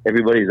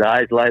 everybody's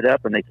eyes light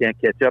up and they can't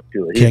catch up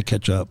to it. Can't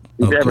catch up.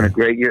 He's having a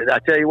great year. I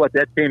tell you what,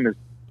 that team is.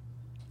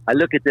 I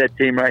look at that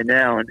team right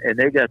now, and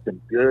they got some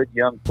good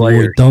young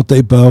players. Boy, don't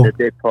they, Bo? That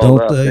they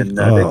pull up, and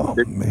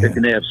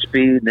they have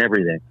speed and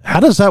everything. How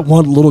does that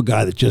one little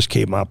guy that just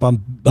came up? I'm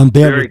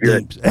bad with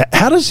names.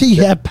 How does he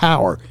have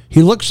power?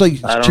 He looks like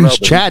he's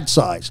Chad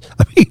size.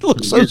 I mean, he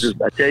looks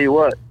I tell you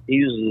what, he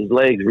uses his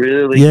legs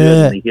really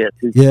good when he hits.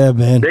 Yeah,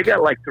 man. They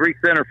got like 3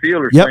 center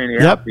fielders playing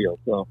the outfield.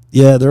 So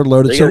yeah, they're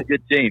loaded. They got a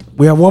good team.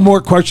 We have one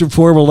more question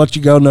for you. We'll let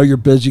you go. Know you're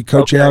busy.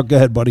 Coach Al, go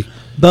ahead, buddy.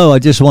 Bo, I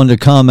just wanted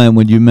to comment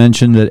when you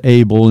mentioned that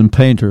Abel and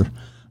Painter.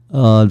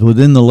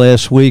 Within the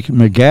last week,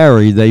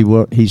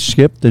 McGarry, he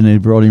skipped and they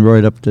brought him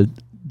right up to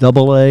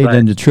AA,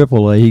 then to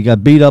AAA. He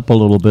got beat up a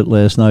little bit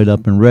last night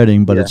up in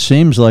Reading, but it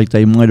seems like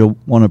they might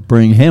want to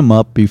bring him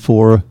up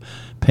before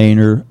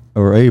Painter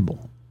or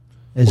Abel.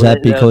 Is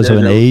that because of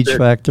an age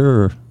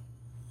factor? Or?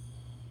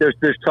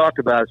 There's talk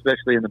about,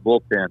 especially in the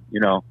bullpen.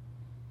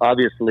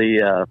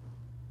 Obviously,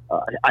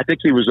 I think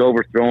he was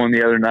overthrown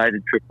the other night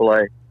in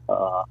AAA.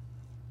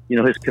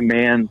 His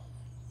command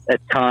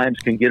at times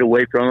can get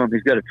away from him.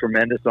 He's got a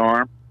tremendous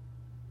arm.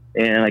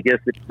 And I guess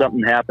if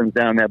something happens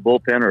down that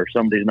bullpen or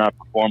somebody's not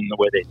performing the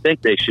way they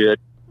think they should,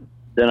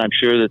 then I'm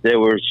sure that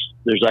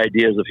there's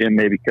ideas of him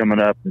maybe coming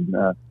up and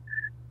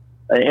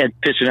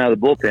pitching out of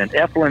the bullpen.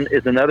 Eflin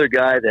is another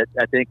guy that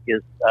I think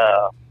is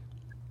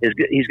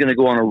he's going to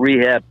go on a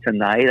rehab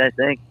tonight, I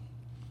think.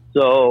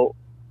 So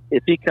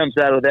if he comes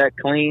out of that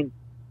clean,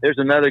 there's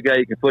another guy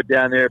you can put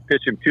down there,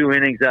 pitch him 2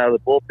 innings out of the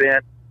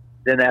bullpen.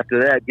 Then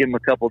after that, give him a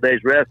couple of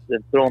days rest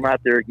and throw him out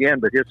there again.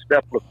 But his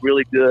stuff looked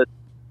really good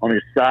on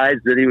his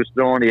sides that he was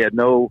throwing. He had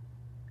no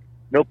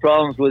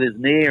problems with his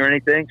knee or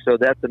anything. So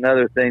that's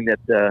another thing that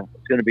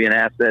is going to be an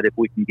asset if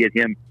we can get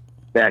him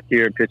back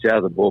here and pitch out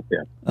of the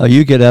bullpen.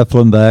 You get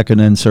Eflin back and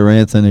then Sir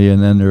Anthony,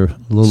 and then they're a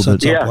little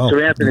bit. Yeah,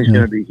 Sir Anthony's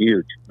going to be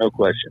huge, no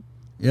question.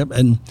 Yep,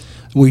 and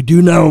we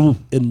do know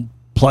in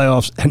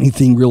playoffs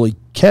anything really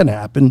can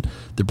happen.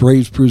 The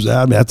Braves proves that.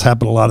 I mean, that's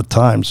happened a lot of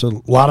times.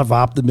 So a lot of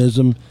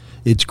optimism.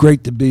 It's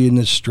great to be in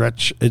this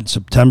stretch in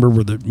September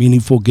with the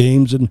meaningful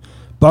games. And,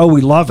 Bo, we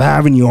love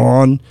having you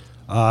on.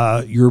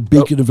 You're a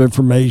beacon of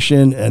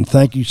information, and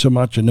thank you so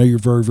much. I know you're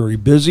very, very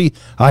busy.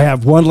 I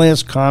have one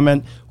last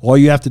comment. All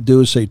you have to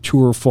do is say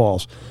true or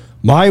false.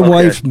 My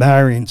wife,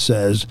 Marion,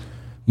 says,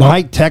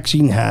 my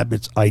texting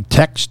habits, I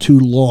text too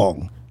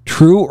long.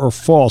 True or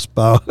false,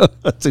 Bo?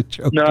 That's a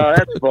joke. No,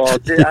 that's false.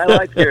 I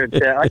like hearing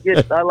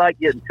text. I like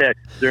getting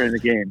texts during the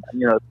game.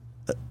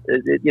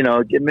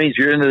 It means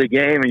you're into the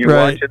game and you're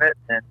watching it,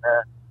 and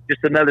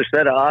just another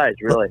set of eyes,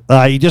 really.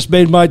 You just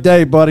made my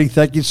day, buddy.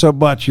 Thank you so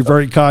much. You're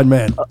very kind,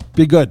 man.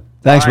 Be good.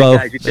 Thanks, Bo.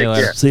 Guys, you take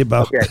care. See you,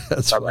 Bo. Okay.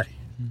 That's Bye-bye.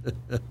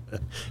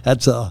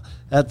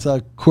 That's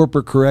a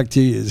corporate correct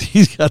he is.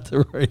 He's got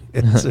the right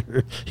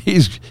answer.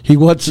 He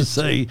wants to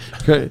say,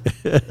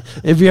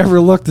 if you ever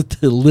looked at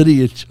the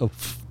lineage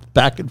of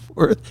back and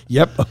forth,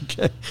 yep,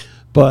 okay.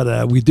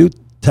 But we do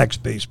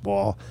text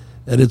baseball.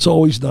 and it's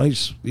always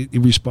nice. He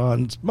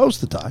responds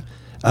most of the time.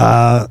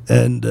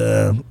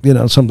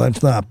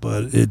 Sometimes not,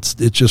 but it's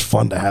just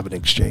fun to have an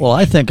exchange. Well,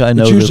 I think I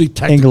know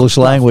the English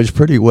language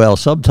pretty well.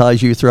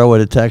 Sometimes you throw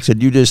it a text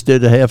that you just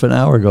did a half an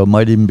hour ago,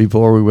 might even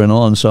before we went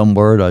on, some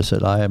word. I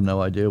said, I have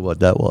no idea what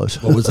that was.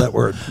 What was that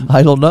word?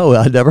 I don't know.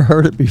 I never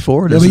heard it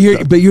before. No, but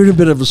you're in a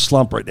bit of a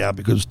slump right now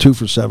because 2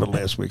 for 7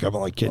 last week. I'm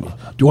like kidding you.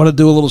 Do you want to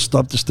do a little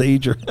stump the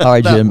stage? Or all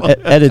right, Jim.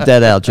 Edit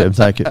that out, Jim.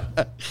 Thank you.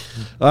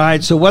 All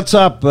right, so what's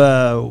up,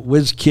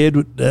 Wiz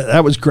Kid?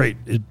 That was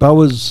great. Bo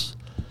was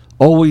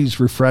always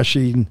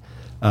refreshing,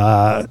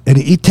 and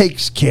he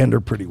takes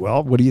candor pretty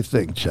well. What do you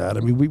think, Chad? I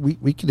mean,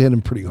 we can hit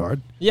him pretty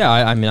hard. Yeah,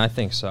 I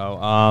think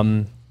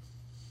so.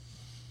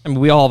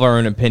 We all have our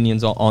own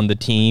opinions on the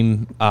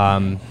team.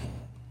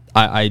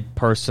 I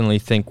personally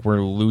think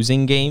we're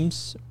losing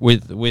games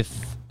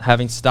with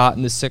having Stott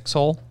in the 6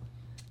 hole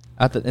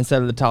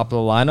instead of the top of the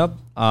lineup.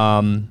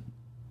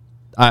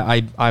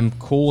 I'm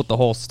cool with the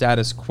whole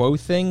status quo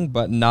thing,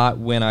 but not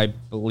when I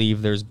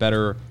believe there's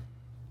better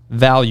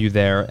value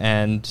there.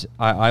 And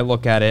I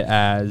look at it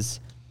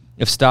as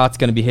if Stott's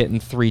going to be hitting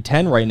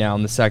 310 right now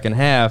in the second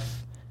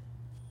half,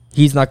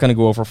 he's not going to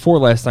go over 4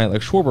 last night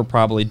like Schwarber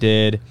probably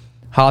did.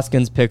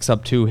 Hoskins picks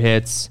up 2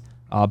 hits.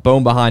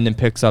 Bone behind him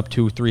picks up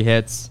 2-3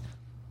 hits.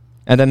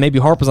 And then maybe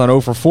Harper's on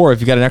 0 for 4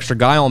 if you got an extra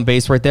guy on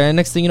base right there. And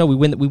next thing you know, we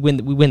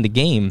win the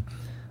game.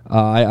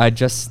 I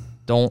just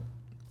don't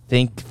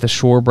think the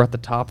Schwarber at the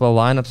top of the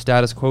lineup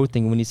status quo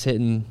thing when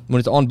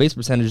his on base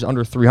percentage is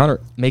under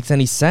 300 makes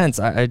any sense.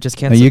 I just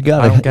can't. You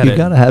got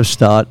to have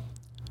Stott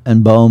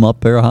and Bohm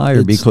up there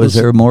higher because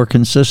they're more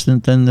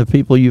consistent than the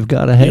people you've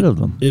got ahead of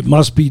them. It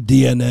must be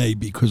DNA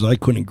because I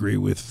couldn't agree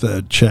with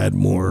Chad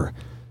more.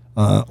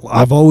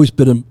 I've always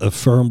been a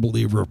firm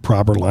believer of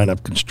proper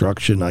lineup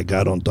construction. I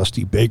got on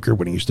Dusty Baker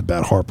when he used to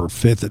bat Harper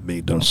 5th. It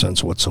made no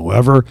sense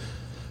whatsoever.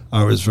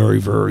 I was very,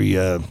 very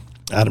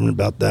adamant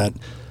about that.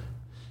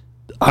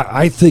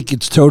 I think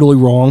it's totally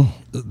wrong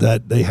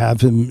that they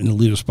have him in the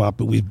leader spot,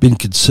 but we've been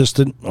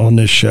consistent on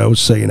this show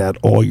saying that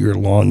all year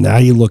long. Now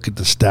you look at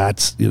the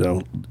stats,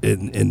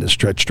 in the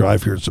stretch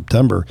drive here in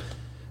September,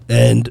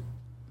 and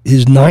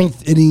his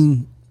 9th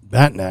inning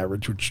batting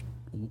average, which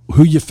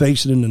who you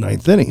facing in the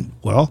 9th inning?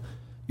 Well,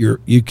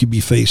 you could be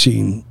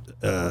facing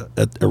a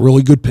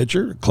really good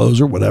pitcher, a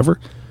closer, whatever,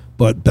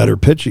 but better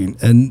pitching.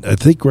 And I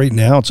think right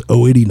now it's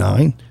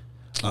 089.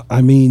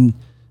 I mean,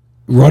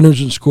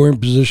 runners in scoring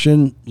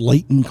position,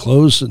 late and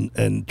close,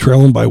 and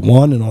trailing by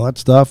 1 and all that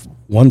stuff,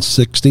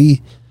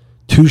 160,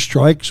 2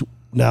 strikes.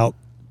 Now,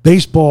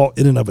 baseball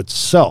in and of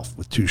itself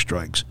with 2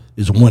 strikes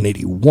is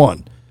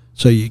 181.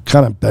 So you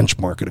kind of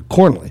benchmark it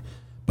accordingly.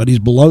 But he's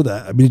below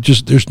that. I mean,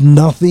 there's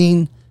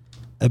nothing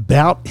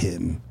about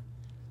him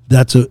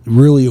that's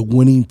really a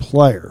winning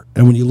player.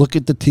 And when you look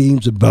at the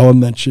teams, and Bella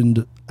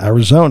mentioned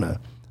Arizona,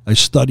 I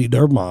studied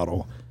their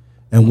model.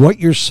 And what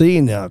you're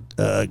seeing now,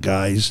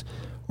 guys,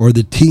 are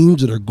the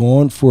teams that are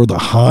going for the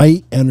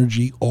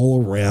high-energy,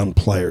 all-around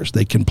players.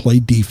 They can play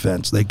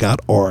defense. They got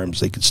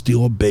arms. They can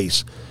steal a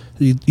base.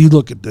 You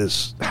look at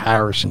this,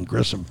 Harris and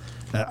Grissom.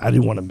 I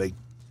didn't want to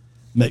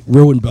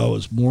ruin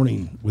Boa's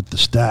morning with the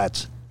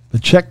stats,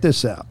 but check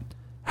this out.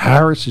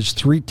 Harris is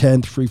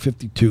 310,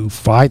 352,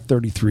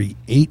 533,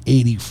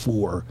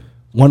 884,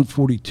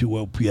 142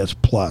 OPS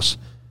plus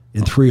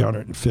in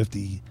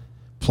 350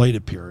 plate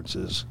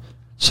appearances,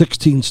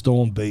 16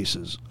 stolen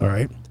bases, all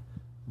right?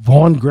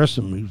 Vaughn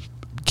Grissom, who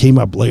came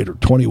up later,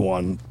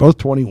 21,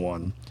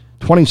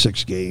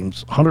 26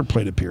 games, 100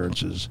 plate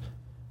appearances,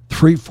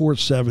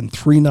 347,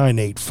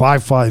 398,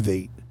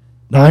 558,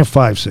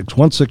 956,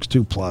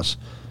 162 plus.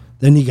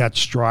 Then you got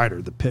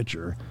Strider, the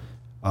pitcher.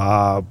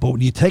 But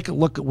when you take a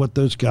look at what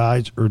those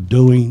guys are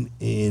doing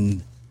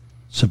in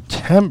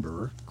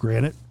September,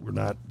 granted, we're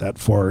not that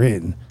far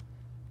in,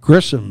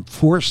 Grissom,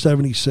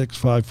 476,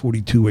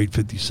 542,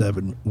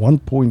 857,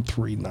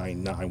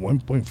 1.399,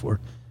 1.4.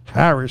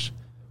 Harris,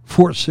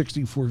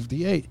 460,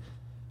 458.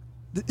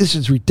 This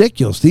is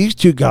ridiculous. These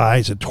two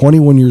guys at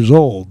 21 years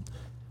old,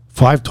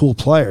 5-tool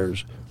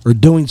players, are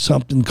doing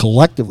something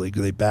collectively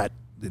because they bat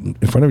in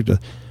front of each other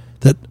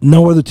that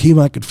no other team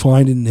I could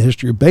find in the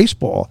history of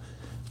baseball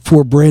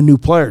for brand new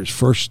players,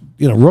 first,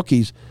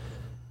 rookies.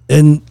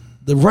 And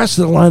the rest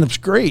of the lineup's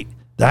great.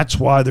 That's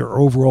why their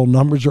overall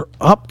numbers are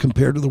up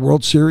compared to the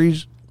World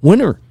Series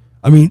winner.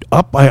 I mean,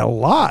 up by a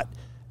lot.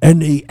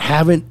 And they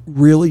haven't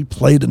really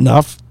played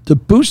enough to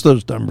boost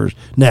those numbers.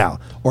 Now,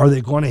 are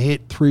they going to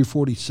hit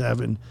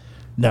 347?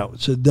 No.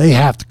 So they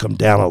have to come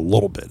down a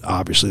little bit.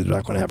 Obviously, they're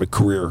not going to have a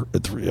career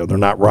at 3. They're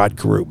not Rod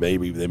Carew.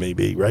 Maybe they may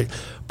be, right?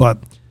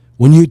 But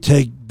when you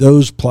take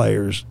those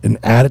players and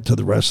add it to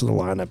the rest of the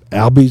lineup,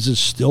 Albies is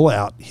still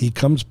out. He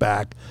comes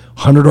back,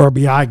 100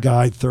 RBI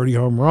guy, 30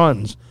 home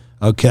runs,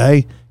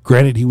 okay?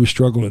 Granted, he was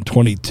struggling in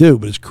 22,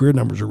 but his career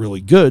numbers are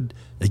really good.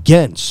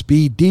 Again,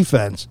 speed,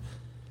 defense.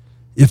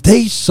 If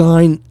they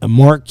sign a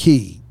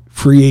marquee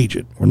free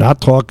agent, we're not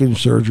talking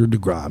Sergio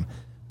DeGrom,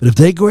 but if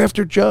they go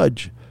after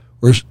Judge,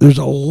 there's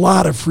a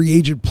lot of free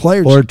agent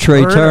players. Or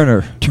Trey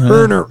Turner.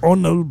 Turner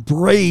on the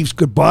Braves.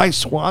 Goodbye,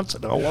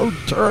 Swanson. Hello,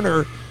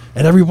 Turner.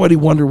 And everybody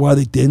wondered why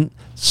they didn't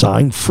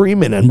sign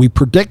Freeman. And we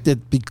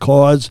predicted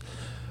because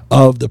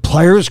of the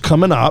players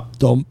coming up,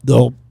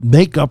 they'll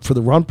make up for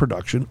the run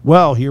production.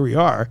 Well, here we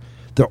are.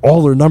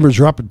 All their numbers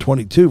are up in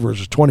 22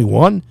 versus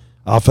 21,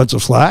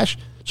 offensive slash.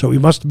 So we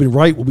must have been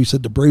right when we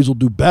said the Braves will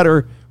do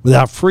better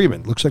without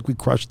Freeman. Looks like we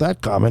crushed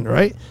that comment,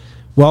 right?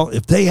 Well,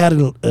 if they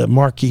added a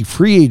marquee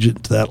free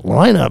agent to that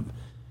lineup,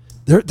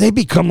 they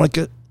become like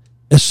a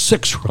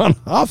 6-run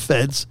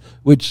offense,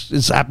 which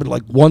has happened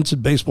like once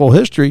in baseball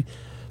history.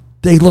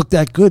 They look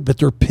that good, but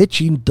their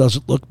pitching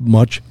doesn't look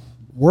much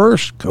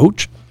worse,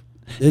 Coach.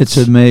 It's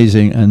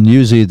amazing, and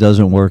usually it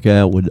doesn't work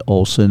out with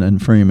Olson and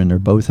Freeman. They're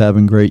both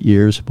having great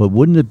years, but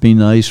wouldn't it be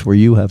nice where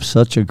you have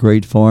such a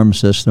great farm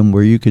system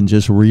where you can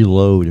just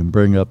reload and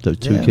bring up the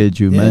two kids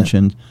you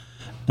mentioned,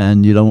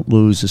 and you don't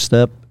lose a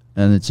step?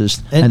 And it's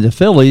just and the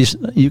Phillies,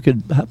 you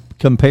could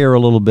compare a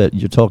little bit.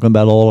 You're talking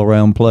about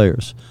all-around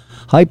players.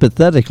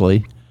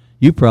 Hypothetically,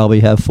 you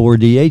probably have 4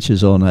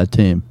 DHs on that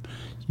team.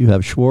 You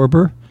have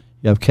Schwarber,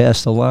 you have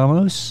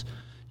Castellanos,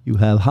 you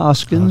have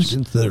Hoskins.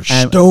 They're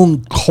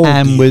stone cold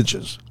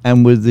DHs.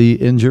 And with the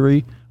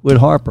injury with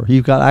Harper,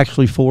 you've got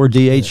actually 4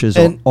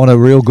 DHs on a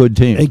real good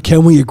team. And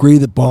can we agree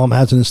that Baum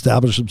hasn't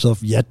established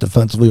himself yet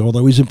defensively,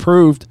 although he's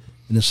improved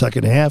in the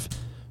second half?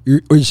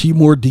 Or is he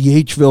more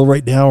DHville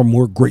right now or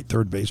more great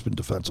third baseman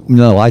defensively?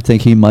 No, I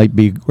think he might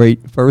be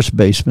great first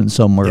baseman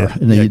somewhere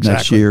in the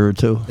next year or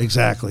two.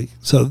 Exactly.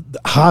 So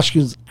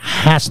Hoskins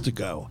has to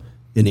go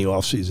in the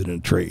offseason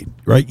in trade,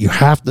 right? You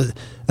have to.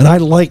 And I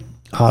like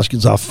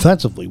Hoskins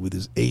offensively with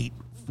his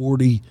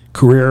 .840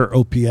 career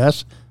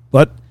OPS,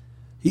 but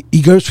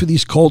he goes through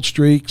these cold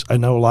streaks. I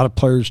know a lot of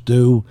players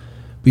do.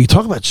 But you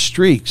talk about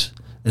streaks,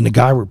 and the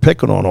guy we're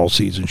picking on all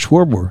season,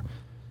 Schwarber,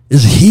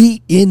 is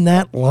he in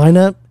that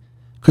lineup?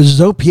 Because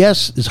his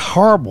OPS is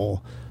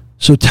horrible.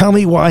 So tell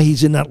me why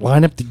he's in that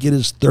lineup to get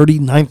his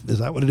 39th. Is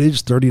that what it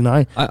is,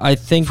 39? I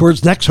think. For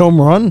his next home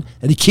run,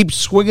 and he keeps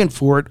swinging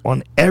for it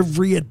on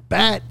every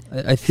at-bat.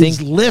 I think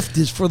his lift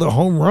is for the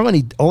home run.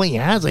 He only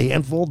has a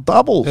handful of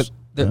doubles.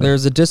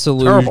 There's a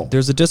disillusion.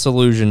 There's a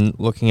disillusion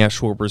looking at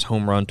Schwarber's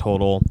home run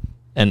total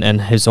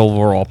and his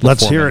overall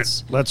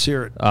performance. Let's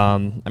hear it. I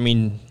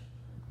mean,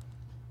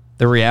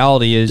 the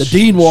reality is the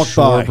Dean walked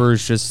by.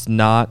 Schwarber's just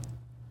not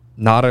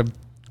a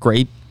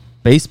great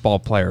baseball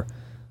player.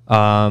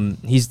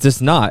 He's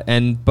just not,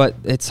 but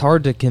it's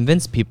hard to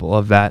convince people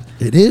of that.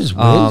 It is.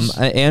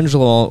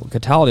 Angelo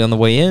Cataldi on the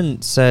way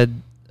in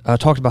said,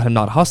 talked about him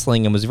not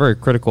hustling and was very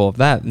critical of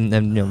that,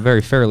 and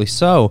very fairly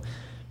so.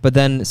 But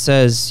then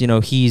says,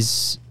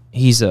 he's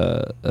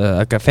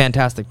a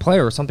fantastic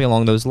player or something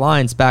along those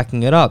lines,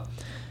 backing it up.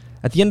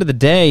 At the end of the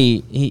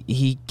day,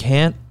 he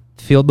can't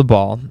field the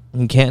ball,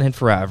 he can't hit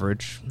for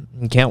average,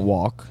 he can't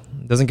walk,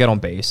 doesn't get on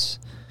base.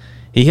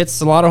 He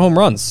hits a lot of home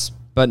runs,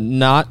 but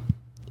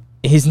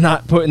he's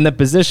not put in the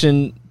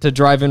position to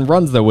drive in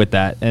runs though with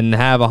that and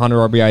have a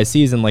 100 RBI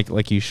season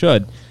like you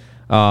should.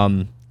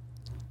 And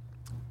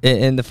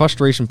the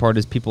frustration part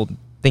is people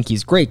think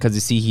he's great because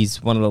you see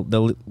he's one of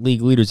the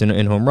league leaders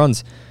in home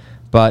runs,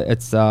 but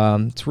it's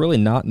really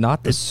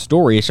not the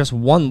story. It's just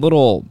one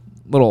little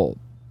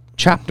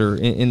chapter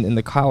in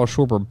the Kyle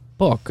Schwarber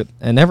book,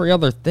 and every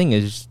other thing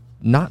is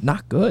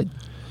not good.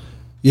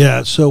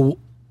 Yeah. So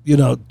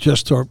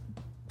just to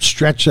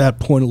stretch that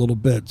point a little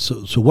bit.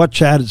 So what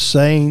Chad is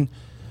saying,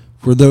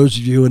 for those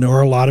of you, and there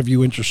are a lot of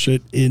you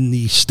interested in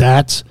the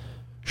stats,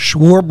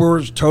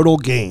 Schwarber's total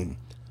game.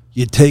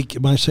 You take,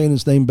 am I saying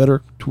his name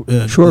better?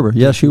 Schwarber,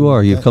 yes, you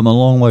are. You've come a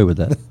long way with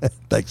that.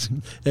 Thanks.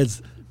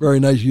 It's very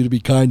nice of you to be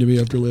kind to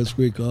me after last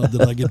week.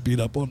 Did I get beat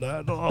up on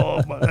that?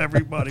 Oh,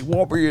 everybody,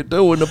 what were you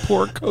doing? The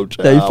poor coach.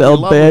 They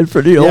felt bad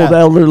for the old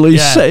elderly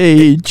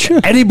sage.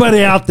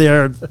 Anybody out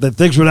there that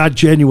thinks we're not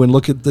genuine,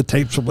 look at the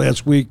tapes from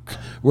last week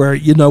where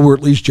we're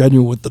at least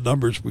genuine with the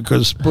numbers,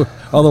 because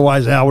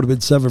otherwise Al would have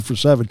been 7 for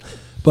 7.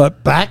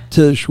 But back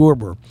to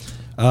Schwarber.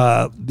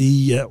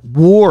 The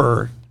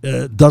WAR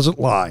doesn't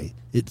lie.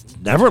 It's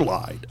never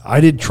lied.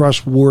 I didn't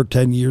trust WAR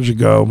 10 years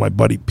ago. My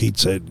buddy Pete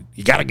said,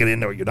 you got to get in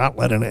there. You're not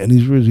letting it. And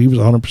he was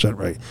 100%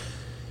 right.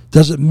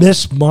 Does it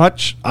miss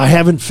much? I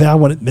haven't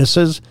found when it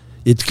misses.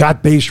 It's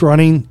got base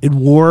running in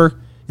WAR.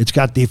 It's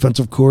got defense,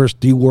 of course,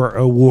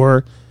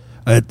 WAR.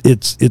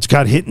 It's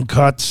got hitting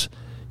cuts.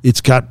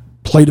 It's got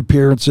plate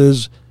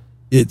appearances.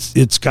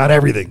 It's got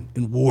everything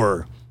in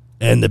WAR.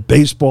 And the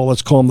baseball,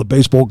 let's call them the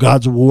baseball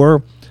gods of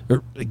WAR,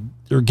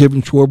 they're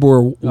giving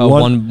Schwarber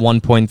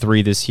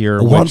 1.3 this year.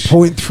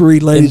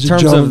 1.3, ladies and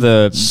gentlemen. In terms of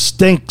the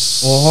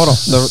stinks. Well, hold on.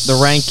 The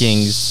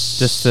rankings,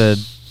 just to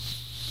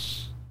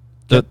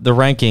the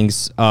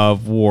rankings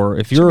of WAR.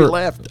 If you're Jimmy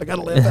laughed. I got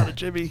to laugh out of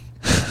Jimmy.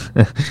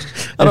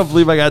 I don't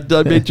believe I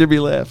made Jimmy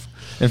laugh.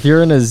 If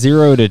you're in a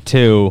 0 to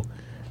 2,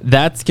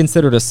 that's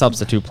considered a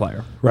substitute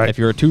player. Right. If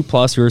you're a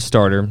 2+, you're a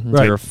starter. If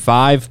right. you're a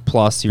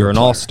 5+, you're an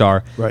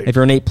all-star. Right. If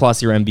you're an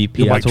 8+, you're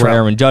MVP. That's where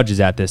Aaron Judge is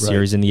at this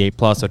year. He's in the 8+.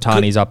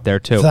 Otani's up there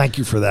too. Thank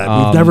you for that.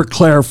 We've never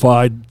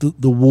clarified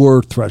the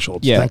WAR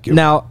thresholds. Yeah. Thank you.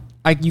 Now,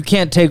 you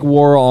can't take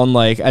WAR on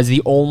like as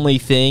the only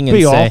thing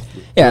and say right?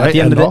 at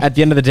the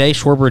end of the day,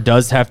 Schwarber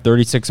does have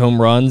 36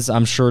 home runs.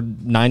 I'm sure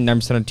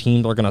 99% of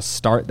teams are going to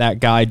start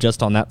that guy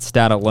just on that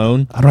stat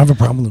alone. I don't have a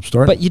problem with him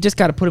starting, but you just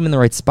got to put him in the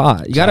right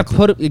spot. You got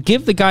to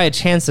give the guy a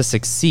chance to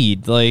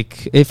succeed.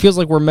 Like it feels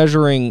like we're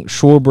measuring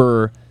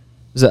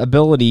Schwarber's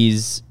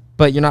abilities,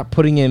 but you're not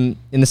putting him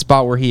in the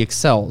spot where he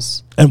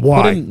excels. And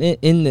why? Put him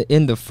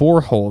in the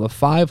 4 hole, the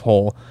 5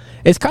 hole.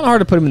 It's kind of hard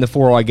to put him in the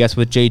 4 hole, I guess,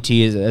 with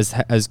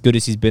JT as good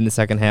as he's been the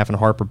second half and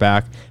Harper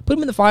back. Put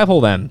him in the 5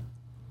 hole then,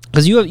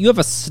 because you have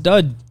a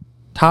stud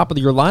top of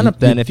your lineup.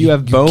 Then if you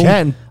have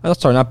Bohm,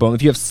 sorry, not Bohm.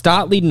 If you have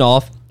Stott leading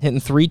off, hitting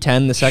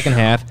 310 the second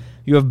half,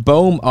 you have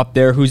Bohm up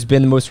there, who's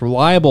been the most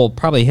reliable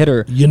probably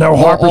hitter.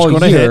 Harper's going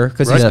to hit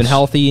because he's been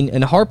healthy,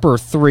 and Harper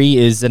 3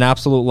 is an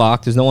absolute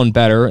lock. There's no one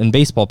better in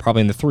baseball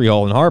probably in the 3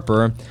 hole than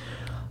Harper.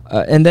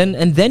 And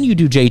then you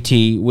do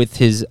JT with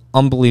his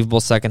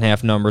unbelievable second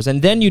half numbers,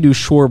 and then you do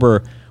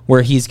Schwarber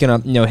where he's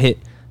gonna hit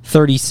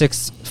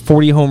 36,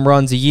 40 home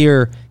runs a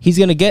year. He's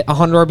gonna get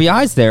 100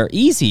 RBIs there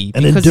easy,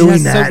 and because in doing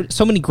he has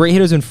so many great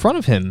hitters in front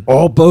of him.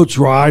 All boats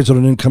rise on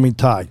an incoming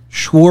tide.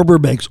 Schwarber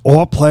makes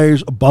all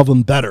players above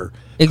him better.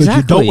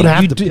 Exactly. You don't want to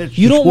have to pitch.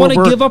 You don't want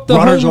to give up the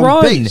home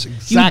run. Exactly.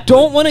 You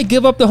don't want to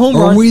give up the home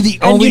run. Are we the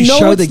only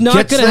show that not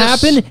gets going to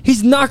happen?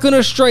 He's not going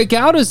to strike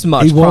out as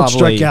much. He won't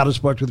probably strike out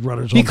as much with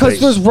runners on base. Because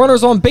there's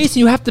runners on base,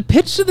 and you have to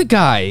pitch to the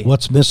guy.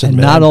 What's missing, and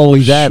man? not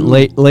only that,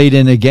 late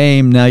in the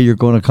game, now you're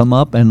going to come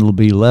up, and it'll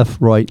be left,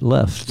 right,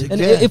 left.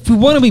 And if we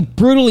want to be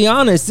brutally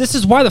honest, this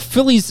is why the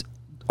Phillies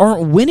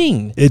aren't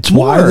winning. It's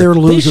why they're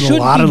losing a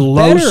lot of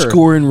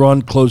low-scoring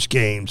run, close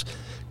games.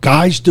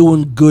 Guys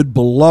doing good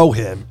below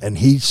him, and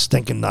he's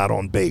stinking not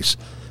on base.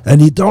 And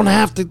you don't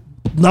have to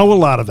know a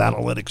lot of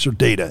analytics or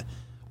data.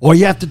 All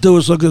you have to do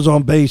is look at his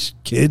on base,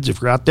 kids, if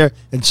you're out there,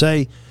 and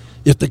say,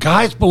 if the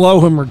guys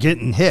below him are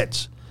getting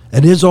hits,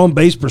 and his on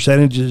base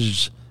percentage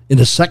is in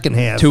the second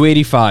half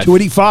 285.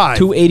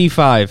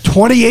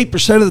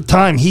 28% of the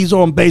time he's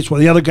on base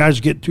while the other guys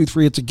are getting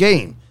 2-3 hits a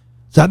game.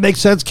 Does that make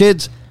sense,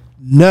 kids?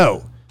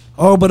 No.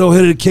 Oh, but he'll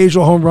hit an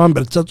occasional home run,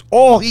 but that's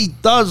all he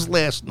does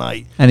last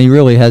night. And he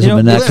really hasn't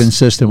been that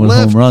consistent with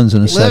home runs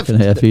in the second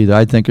half either.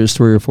 I think there's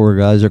 3 or 4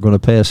 guys that are going to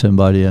pass him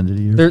by the end of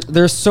the year.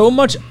 There's so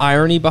much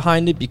irony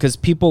behind it because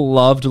people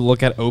love to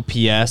look at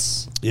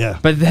OPS. Yeah.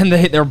 But then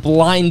they're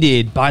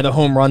blinded by the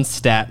home run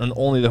stat and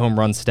only the home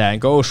run stat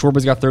and go, oh,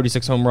 Schwarber's got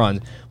 36 home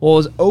runs. Well,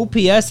 his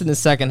OPS in the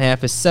second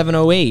half is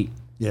 708.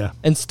 Yeah.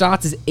 And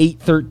Stott's is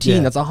 813.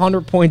 Yeah. That's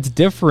 100 points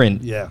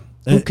different. Yeah.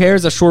 Who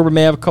cares if Schwarber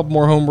may have a couple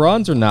more home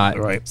runs or not?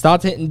 Right.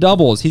 Stott's hitting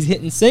doubles. He's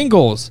hitting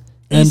singles.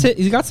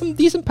 He's got some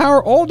decent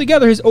power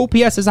altogether. His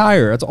OPS is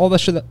higher. That's all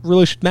that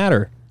really should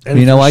matter.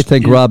 And I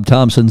think Rob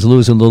Thompson's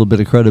losing a little bit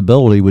of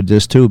credibility with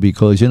this too,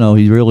 because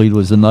he really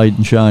was the knight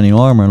in shining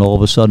armor, and all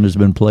of a sudden there's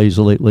been plays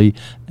lately.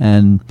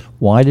 And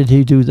why did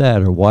he do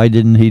that, or why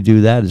didn't he do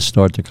that? Is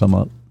start to come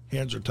up.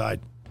 Hands are tied.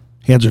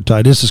 Hands are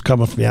tied. This is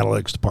coming from the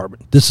analytics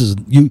department. This is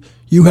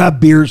you have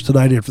beers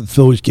tonight after the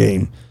Phillies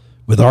game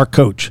with our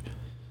coach.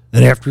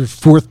 And after his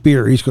 4th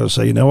beer, he's going to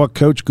say, you know what,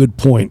 Coach, good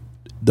point.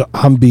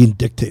 I'm being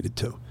dictated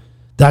to.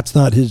 That's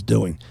not his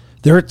doing.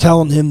 They're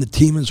telling him the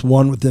team has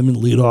won with him in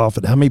leadoff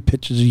and how many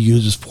pitches he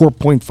uses,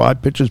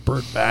 4.5 pitches per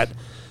at bat,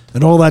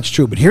 and all that's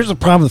true. But here's the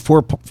problem with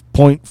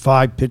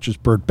 4.5 pitches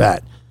per at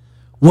bat.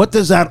 What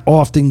does that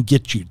often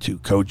get you to,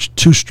 Coach?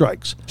 2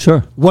 strikes.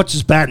 Sure. What's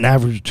his batting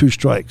average of 2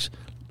 strikes?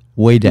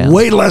 Way down.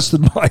 Way less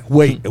than my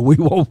weight. We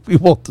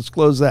won't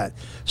disclose that.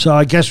 So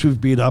I guess we've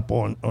beat up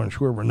on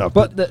Schwarber enough.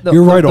 But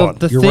you're right on.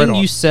 The thing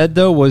you said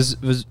though was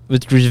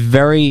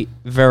very,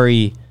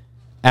 very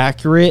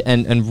accurate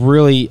and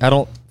really I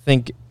don't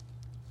think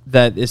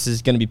that this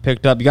is going to be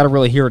picked up. You got to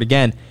really hear it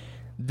again.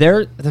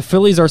 The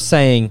Phillies are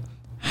saying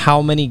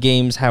how many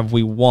games have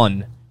we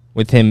won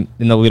with him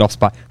in the leadoff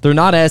spot. They're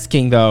not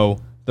asking though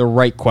the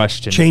right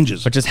question.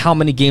 Changes. But just how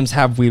many games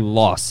have we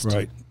lost?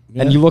 Right.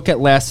 Yeah. And you look at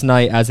last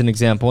night as an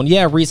example, and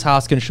yeah, Rhys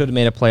Hoskins should have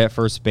made a play at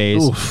first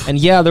base. Oof. And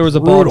yeah, there was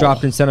a ball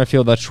dropped in center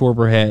field that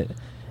Schwarber hit,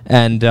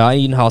 and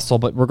Eden hustle,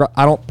 but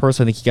I don't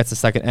personally think he gets a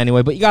second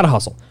anyway, but you got to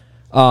hustle.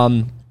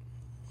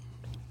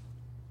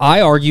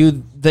 I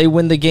argue they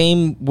win the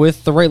game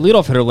with the right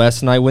leadoff hitter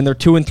last night when their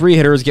 2 and 3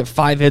 hitters get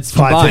 5 hits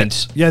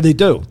combined. Yeah, they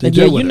do.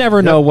 You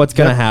never know what's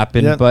going to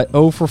happen, but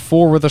 0 for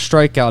 4 with a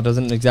strikeout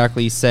doesn't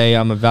exactly say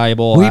I'm a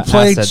valuable We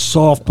played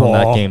softball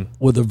that game.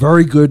 With a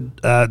very good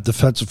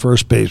defensive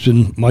first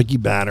baseman, Mikey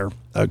Banner,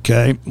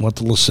 okay? Went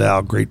to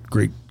LaSalle, great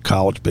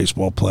college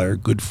baseball player,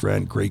 good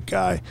friend, great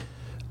guy.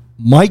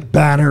 Mike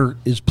Banner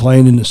is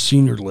playing in the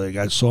senior league.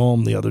 I saw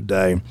him the other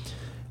day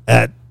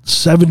at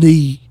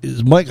 70,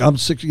 I'm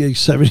 68,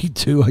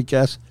 72, I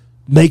guess,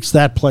 makes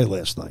that play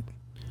last night.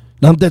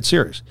 Now, I'm dead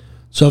serious.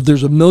 So if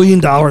there's $1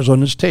 million on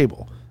this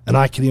table, and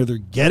I can either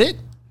get it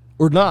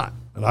or not,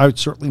 and I would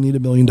certainly need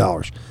 $1 million,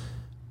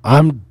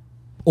 I'm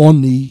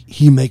on the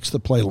he makes the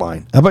play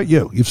line. How about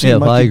you? You've seen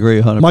Mike. I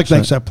agree 100%. Mike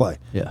makes that play.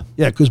 Yeah.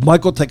 Yeah, because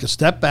Mike will take a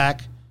step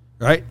back,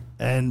 right,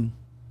 and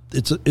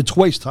it's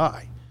waist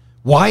high.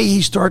 Why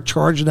he start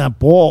charging that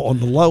ball on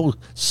the low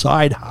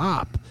side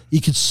hop?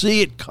 You could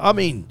see it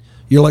coming.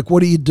 You're like,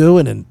 what are you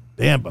doing? And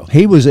Bambo.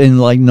 He was in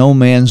like no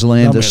man's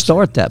land to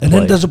start that play. And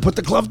then doesn't put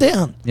the glove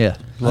down. Yeah.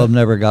 Glove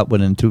never got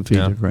within 2 feet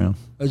of the ground.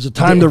 Is it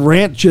time to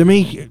rant,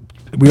 Jimmy?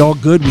 We all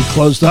good? We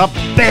closed up?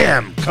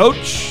 Bam,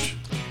 Coach.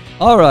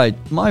 All right.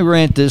 My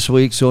rant this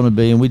week's going to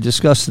be, and we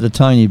discussed it a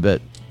tiny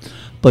bit,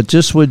 but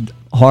just with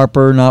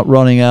Harper not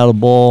running out of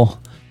ball,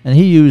 and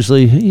he has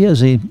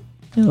the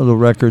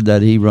record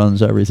that he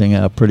runs everything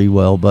out pretty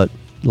well, but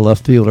the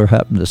left fielder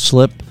happened to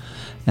slip,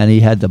 and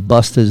he had to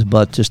bust his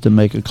butt just to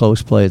make a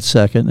close play at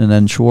second. And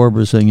then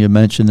Schwarber's thing, you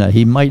mentioned that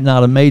he might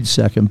not have made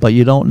second, but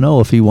you don't know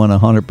if he went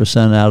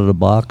 100% out of the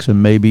box,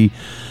 and maybe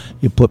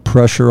you put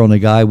pressure on the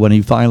guy when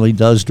he finally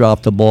does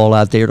drop the ball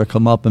out there to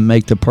come up and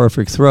make the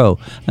perfect throw.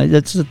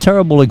 That's a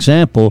terrible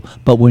example,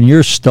 but when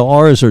your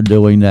stars are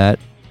doing that,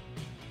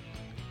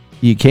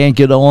 you can't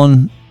get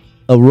on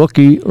a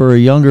rookie or a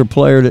younger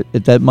player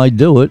that might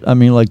do it. I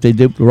mean, like they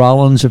did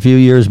Rollins a few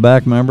years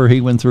back. Remember,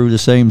 he went through the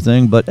same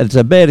thing. But it's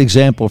a bad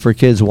example for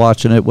kids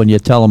watching it when you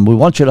tell them, we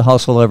want you to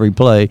hustle every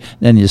play,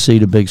 then you see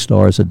the big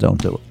stars that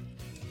don't do it.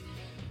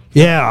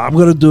 Yeah, I'm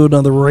going to do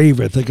another rave.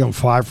 I think I'm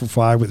 5 for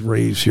 5 with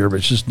raves here, but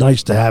it's just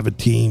nice to have a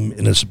team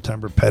in a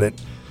September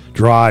pennant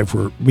drive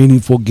for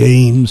meaningful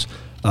games.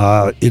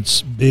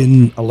 It's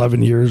been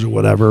 11 years or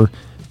whatever.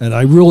 And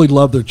I really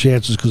love their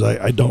chances because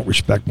I don't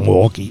respect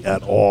Milwaukee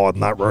at all. I'm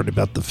not worried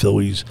about the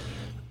Phillies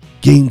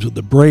games with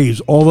the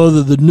Braves, although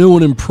they're the new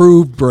and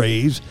improved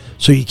Braves,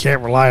 so you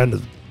can't rely on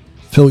the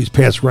Phillies'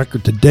 past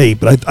record to date.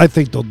 But I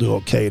think they'll do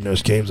okay in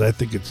those games. I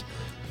think it's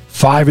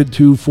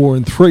 5-2,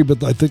 4-3,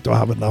 but I think they'll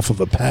have enough of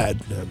a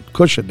pad and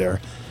cushion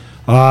there.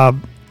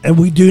 And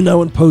we do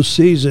know in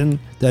postseason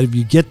that if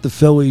you get the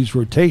Phillies'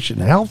 rotation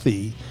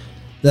healthy,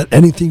 that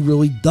anything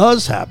really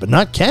does happen,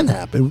 not can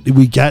happen.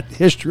 We got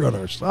history on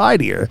our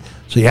side here,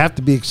 so you have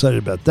to be excited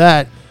about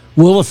that.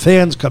 Will the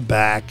fans come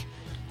back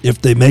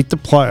if they make the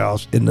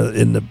playoffs?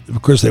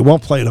 Of course, they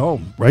won't play at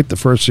home, right? The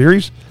first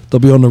series, they'll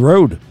be on the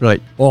road,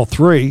 right? All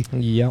three.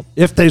 Yep.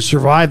 If they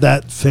survive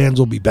that, fans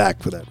will be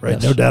back for that, right?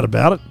 Yes. No doubt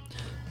about it.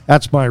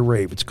 That's my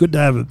rave. It's good to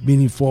have a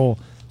meaningful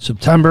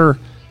September.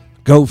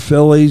 Go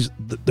Phillies.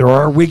 There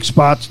are weak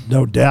spots,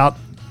 no doubt.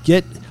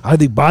 I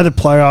think by the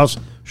playoffs,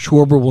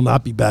 Schwarber will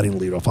not be batting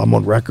leadoff. I'm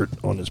on record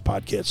on this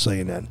podcast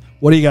saying that.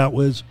 What do you got,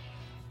 Wiz?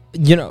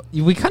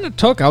 We kind of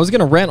took. I was going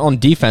to rant on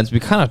defense. We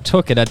kind of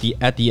took it at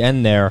the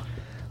end there.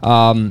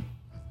 I'll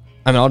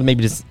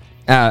maybe just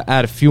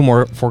add a few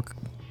more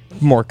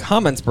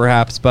comments,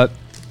 perhaps. But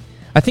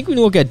I think when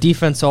you look at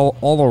defense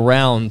all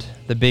around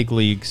the big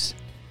leagues,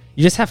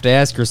 you just have to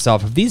ask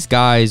yourself: have these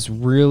guys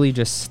really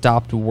just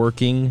stopped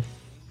working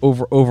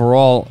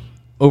overall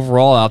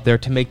out there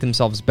to make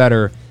themselves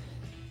better?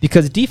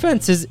 Because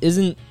defense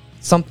isn't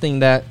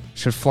something that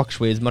should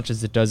fluctuate as much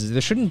as it does.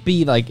 It shouldn't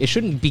be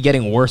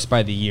getting worse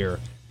by the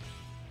year.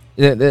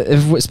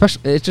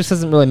 Especially, it just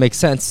doesn't really make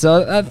sense.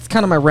 So that's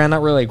kind of my rant.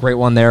 Not really a great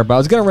one there, but I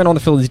was going to rant on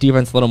the Phillies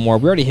defense a little more.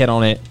 We already hit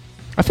on it.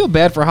 I feel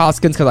bad for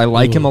Hoskins because I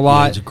like him a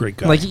lot. Yeah, he's a great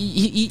guy. Like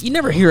you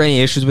never hear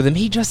any issues with him.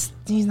 He's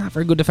not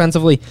very good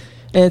defensively,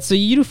 and so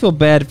you do feel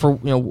bad for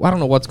I don't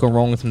know what's going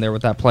wrong with him there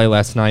with that play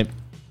last night.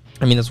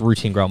 I mean, it's a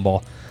routine ground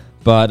ball.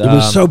 But it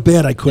was so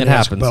bad I couldn't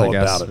ask happens, Bell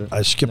about it.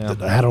 I skipped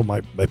it. I had on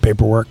my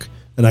paperwork,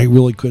 and I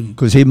really couldn't.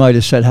 Because he might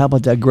have said, how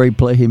about that great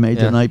play he made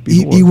the night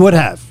before? He would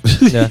have.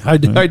 Yeah.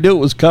 I knew it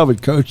was coming,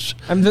 Coach.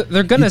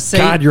 They're going to say...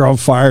 God, you're on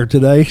fire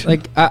today.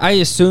 Like, I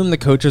assume the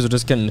coaches are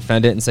just going to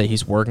defend it and say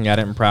he's working at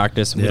it in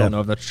practice, and we don't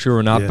know if that's true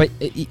or not. Yeah. But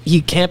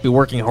he can't be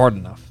working hard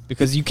enough.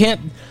 Because you can't...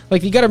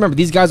 Like, you got to remember,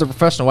 these guys are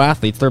professional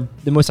athletes. They're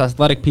the most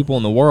athletic people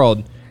in the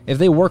world. If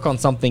they work on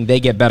something, they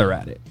get better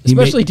at it.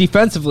 Especially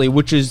defensively,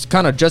 which is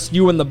kind of just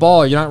you and the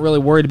ball. You're not really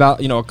worried about,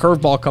 a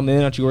curveball coming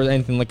in at you or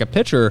anything like a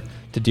pitcher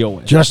to deal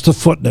with. Just a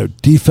footnote,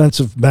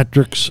 defensive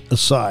metrics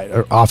aside,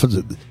 or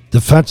offensive,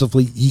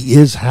 defensively, he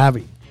is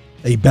having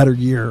a better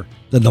year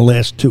than the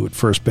last two at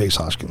first base,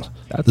 Hoskins.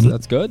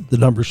 That's good. The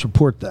numbers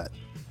support that.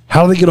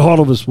 How do they get a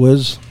hold of us,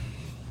 Wiz?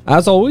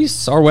 As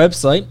always, our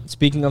website,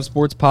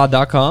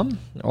 speakingofsportspod.com.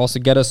 Also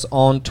get us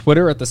on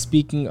Twitter at the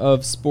Speaking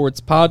of Sports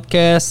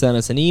Podcast. Send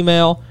us an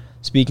email,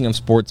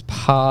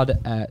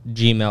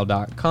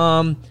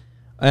 speakingofsportspod@gmail.com.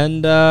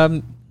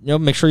 And,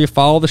 make sure you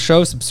follow the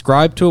show,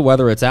 subscribe to it,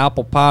 whether it's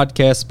Apple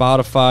Podcasts,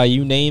 Spotify,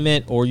 you name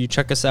it, or you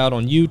check us out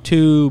on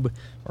YouTube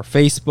or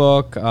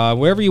Facebook.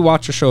 Wherever you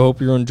watch the show, hope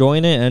you're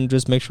enjoying it, and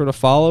just make sure to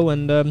follow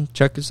and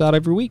check us out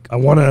every week. I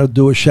want to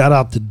do a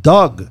shout-out to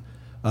Doug.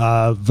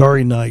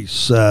 Very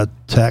nice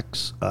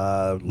text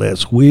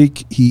last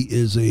week. He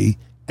is a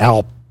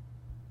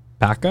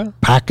alpaca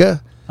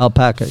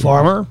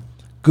farmer.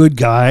 Good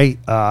guy.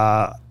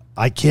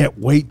 I can't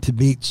wait to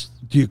meet.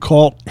 Do you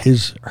call it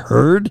his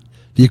herd?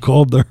 Do you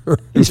call him the herd?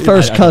 His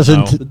first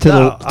cousin to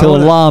a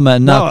llama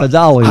and not the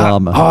Dalai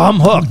Lama. I'm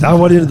hooked. I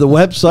went into the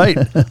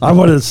website. I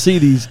wanted to see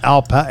these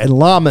alpaca and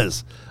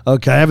llamas.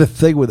 Okay, I have a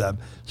thing with them.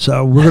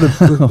 So we're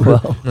gonna.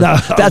 Well,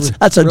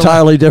 that's an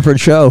entirely different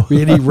show.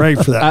 We need Ray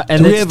for that.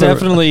 And it's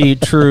definitely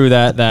true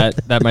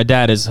that my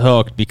dad is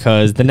hooked,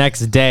 because the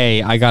next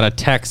day I got a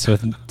text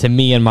to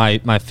me and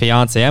my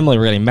fiance Emily.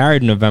 We're getting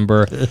married in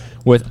November,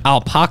 with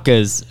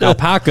alpacas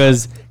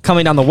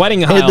coming down the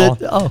wedding aisle,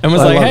 and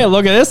was like, "Hey,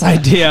 look at this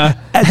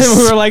idea!" And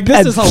we were like,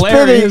 "This is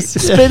hilarious!"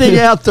 Spinning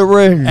out the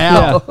ring.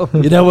 Yeah.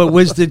 You know what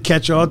Wiz did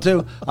catch on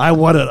to? I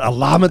wanted a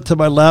llama to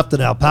my left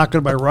and alpaca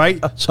to my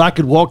right, so I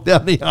could walk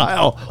down the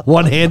aisle,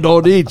 one hand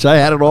on each. I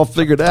had it all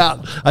figured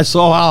out. I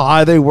saw how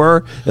high they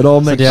were. It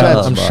all makes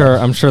sense.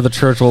 I'm sure the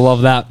church will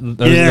love that.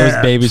 Those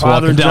babies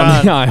walking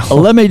down the aisle.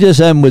 Well, let me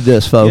just end with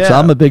this, folks. Yeah.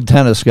 I'm a big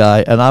tennis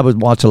guy, and I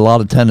would watch a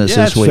lot of tennis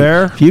this week.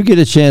 Fair. If you get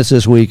a chance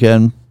this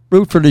weekend,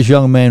 root for this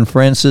young man,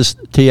 Francis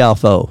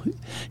Tiafoe.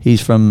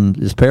 His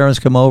parents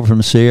come over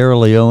from Sierra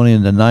Leone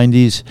in the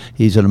 90s.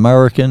 He's an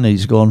American.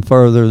 He's gone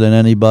further than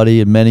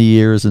anybody in many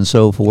years and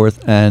so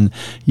forth. And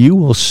you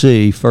will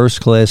see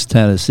first-class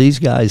tennis. These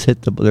guys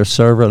hit their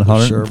serve at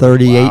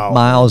 138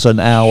 miles an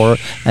hour,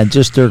 and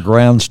just their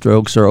ground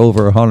strokes are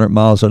over 100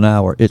 miles an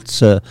hour.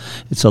 It's a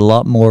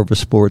lot more of a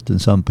sport than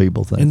some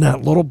people think. In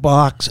that little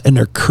box, and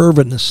they're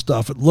curving this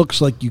stuff. It looks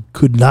like you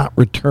could not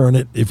return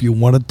it if you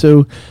wanted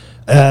to.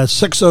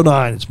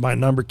 609 is my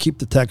number. Keep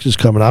the texts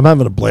coming. I'm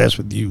having a blast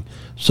with you,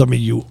 some of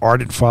you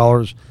ardent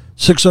followers.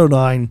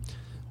 609.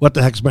 What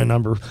the heck's my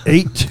number?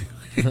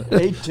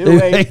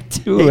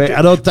 828.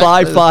 I don't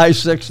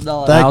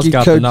 5569. Thank you,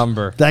 got Coach. The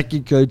number. Thank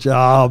you, Coach.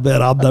 Oh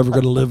man, I'm never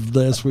going to live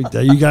last week.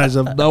 You guys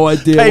have no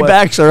idea.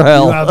 Paybacks are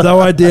hell. You have no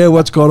idea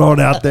what's going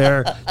on out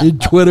there in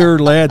Twitter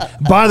land.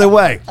 By the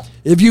way,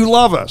 if you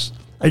love us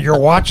and you're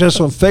watching us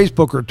on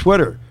Facebook or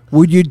Twitter,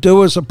 would you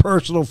do us a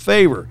personal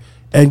favor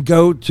and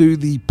go to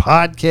the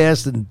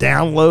podcast and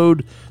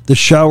download the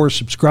show or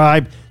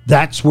subscribe?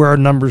 That's where our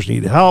numbers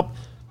need help.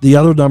 The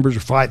other numbers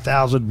are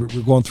 5,000.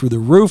 We're going through the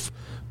roof,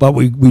 but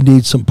we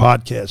need some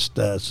podcast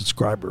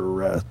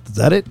subscriber. Is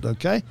that it?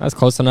 Okay. That's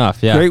close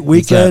enough, yeah. Great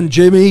weekend,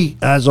 Jimmy.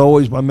 As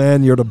always, my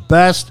man, you're the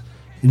best.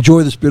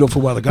 Enjoy this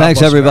beautiful weather. God Thanks,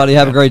 bless everybody. America.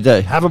 Have a great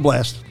day. Have a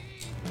blast.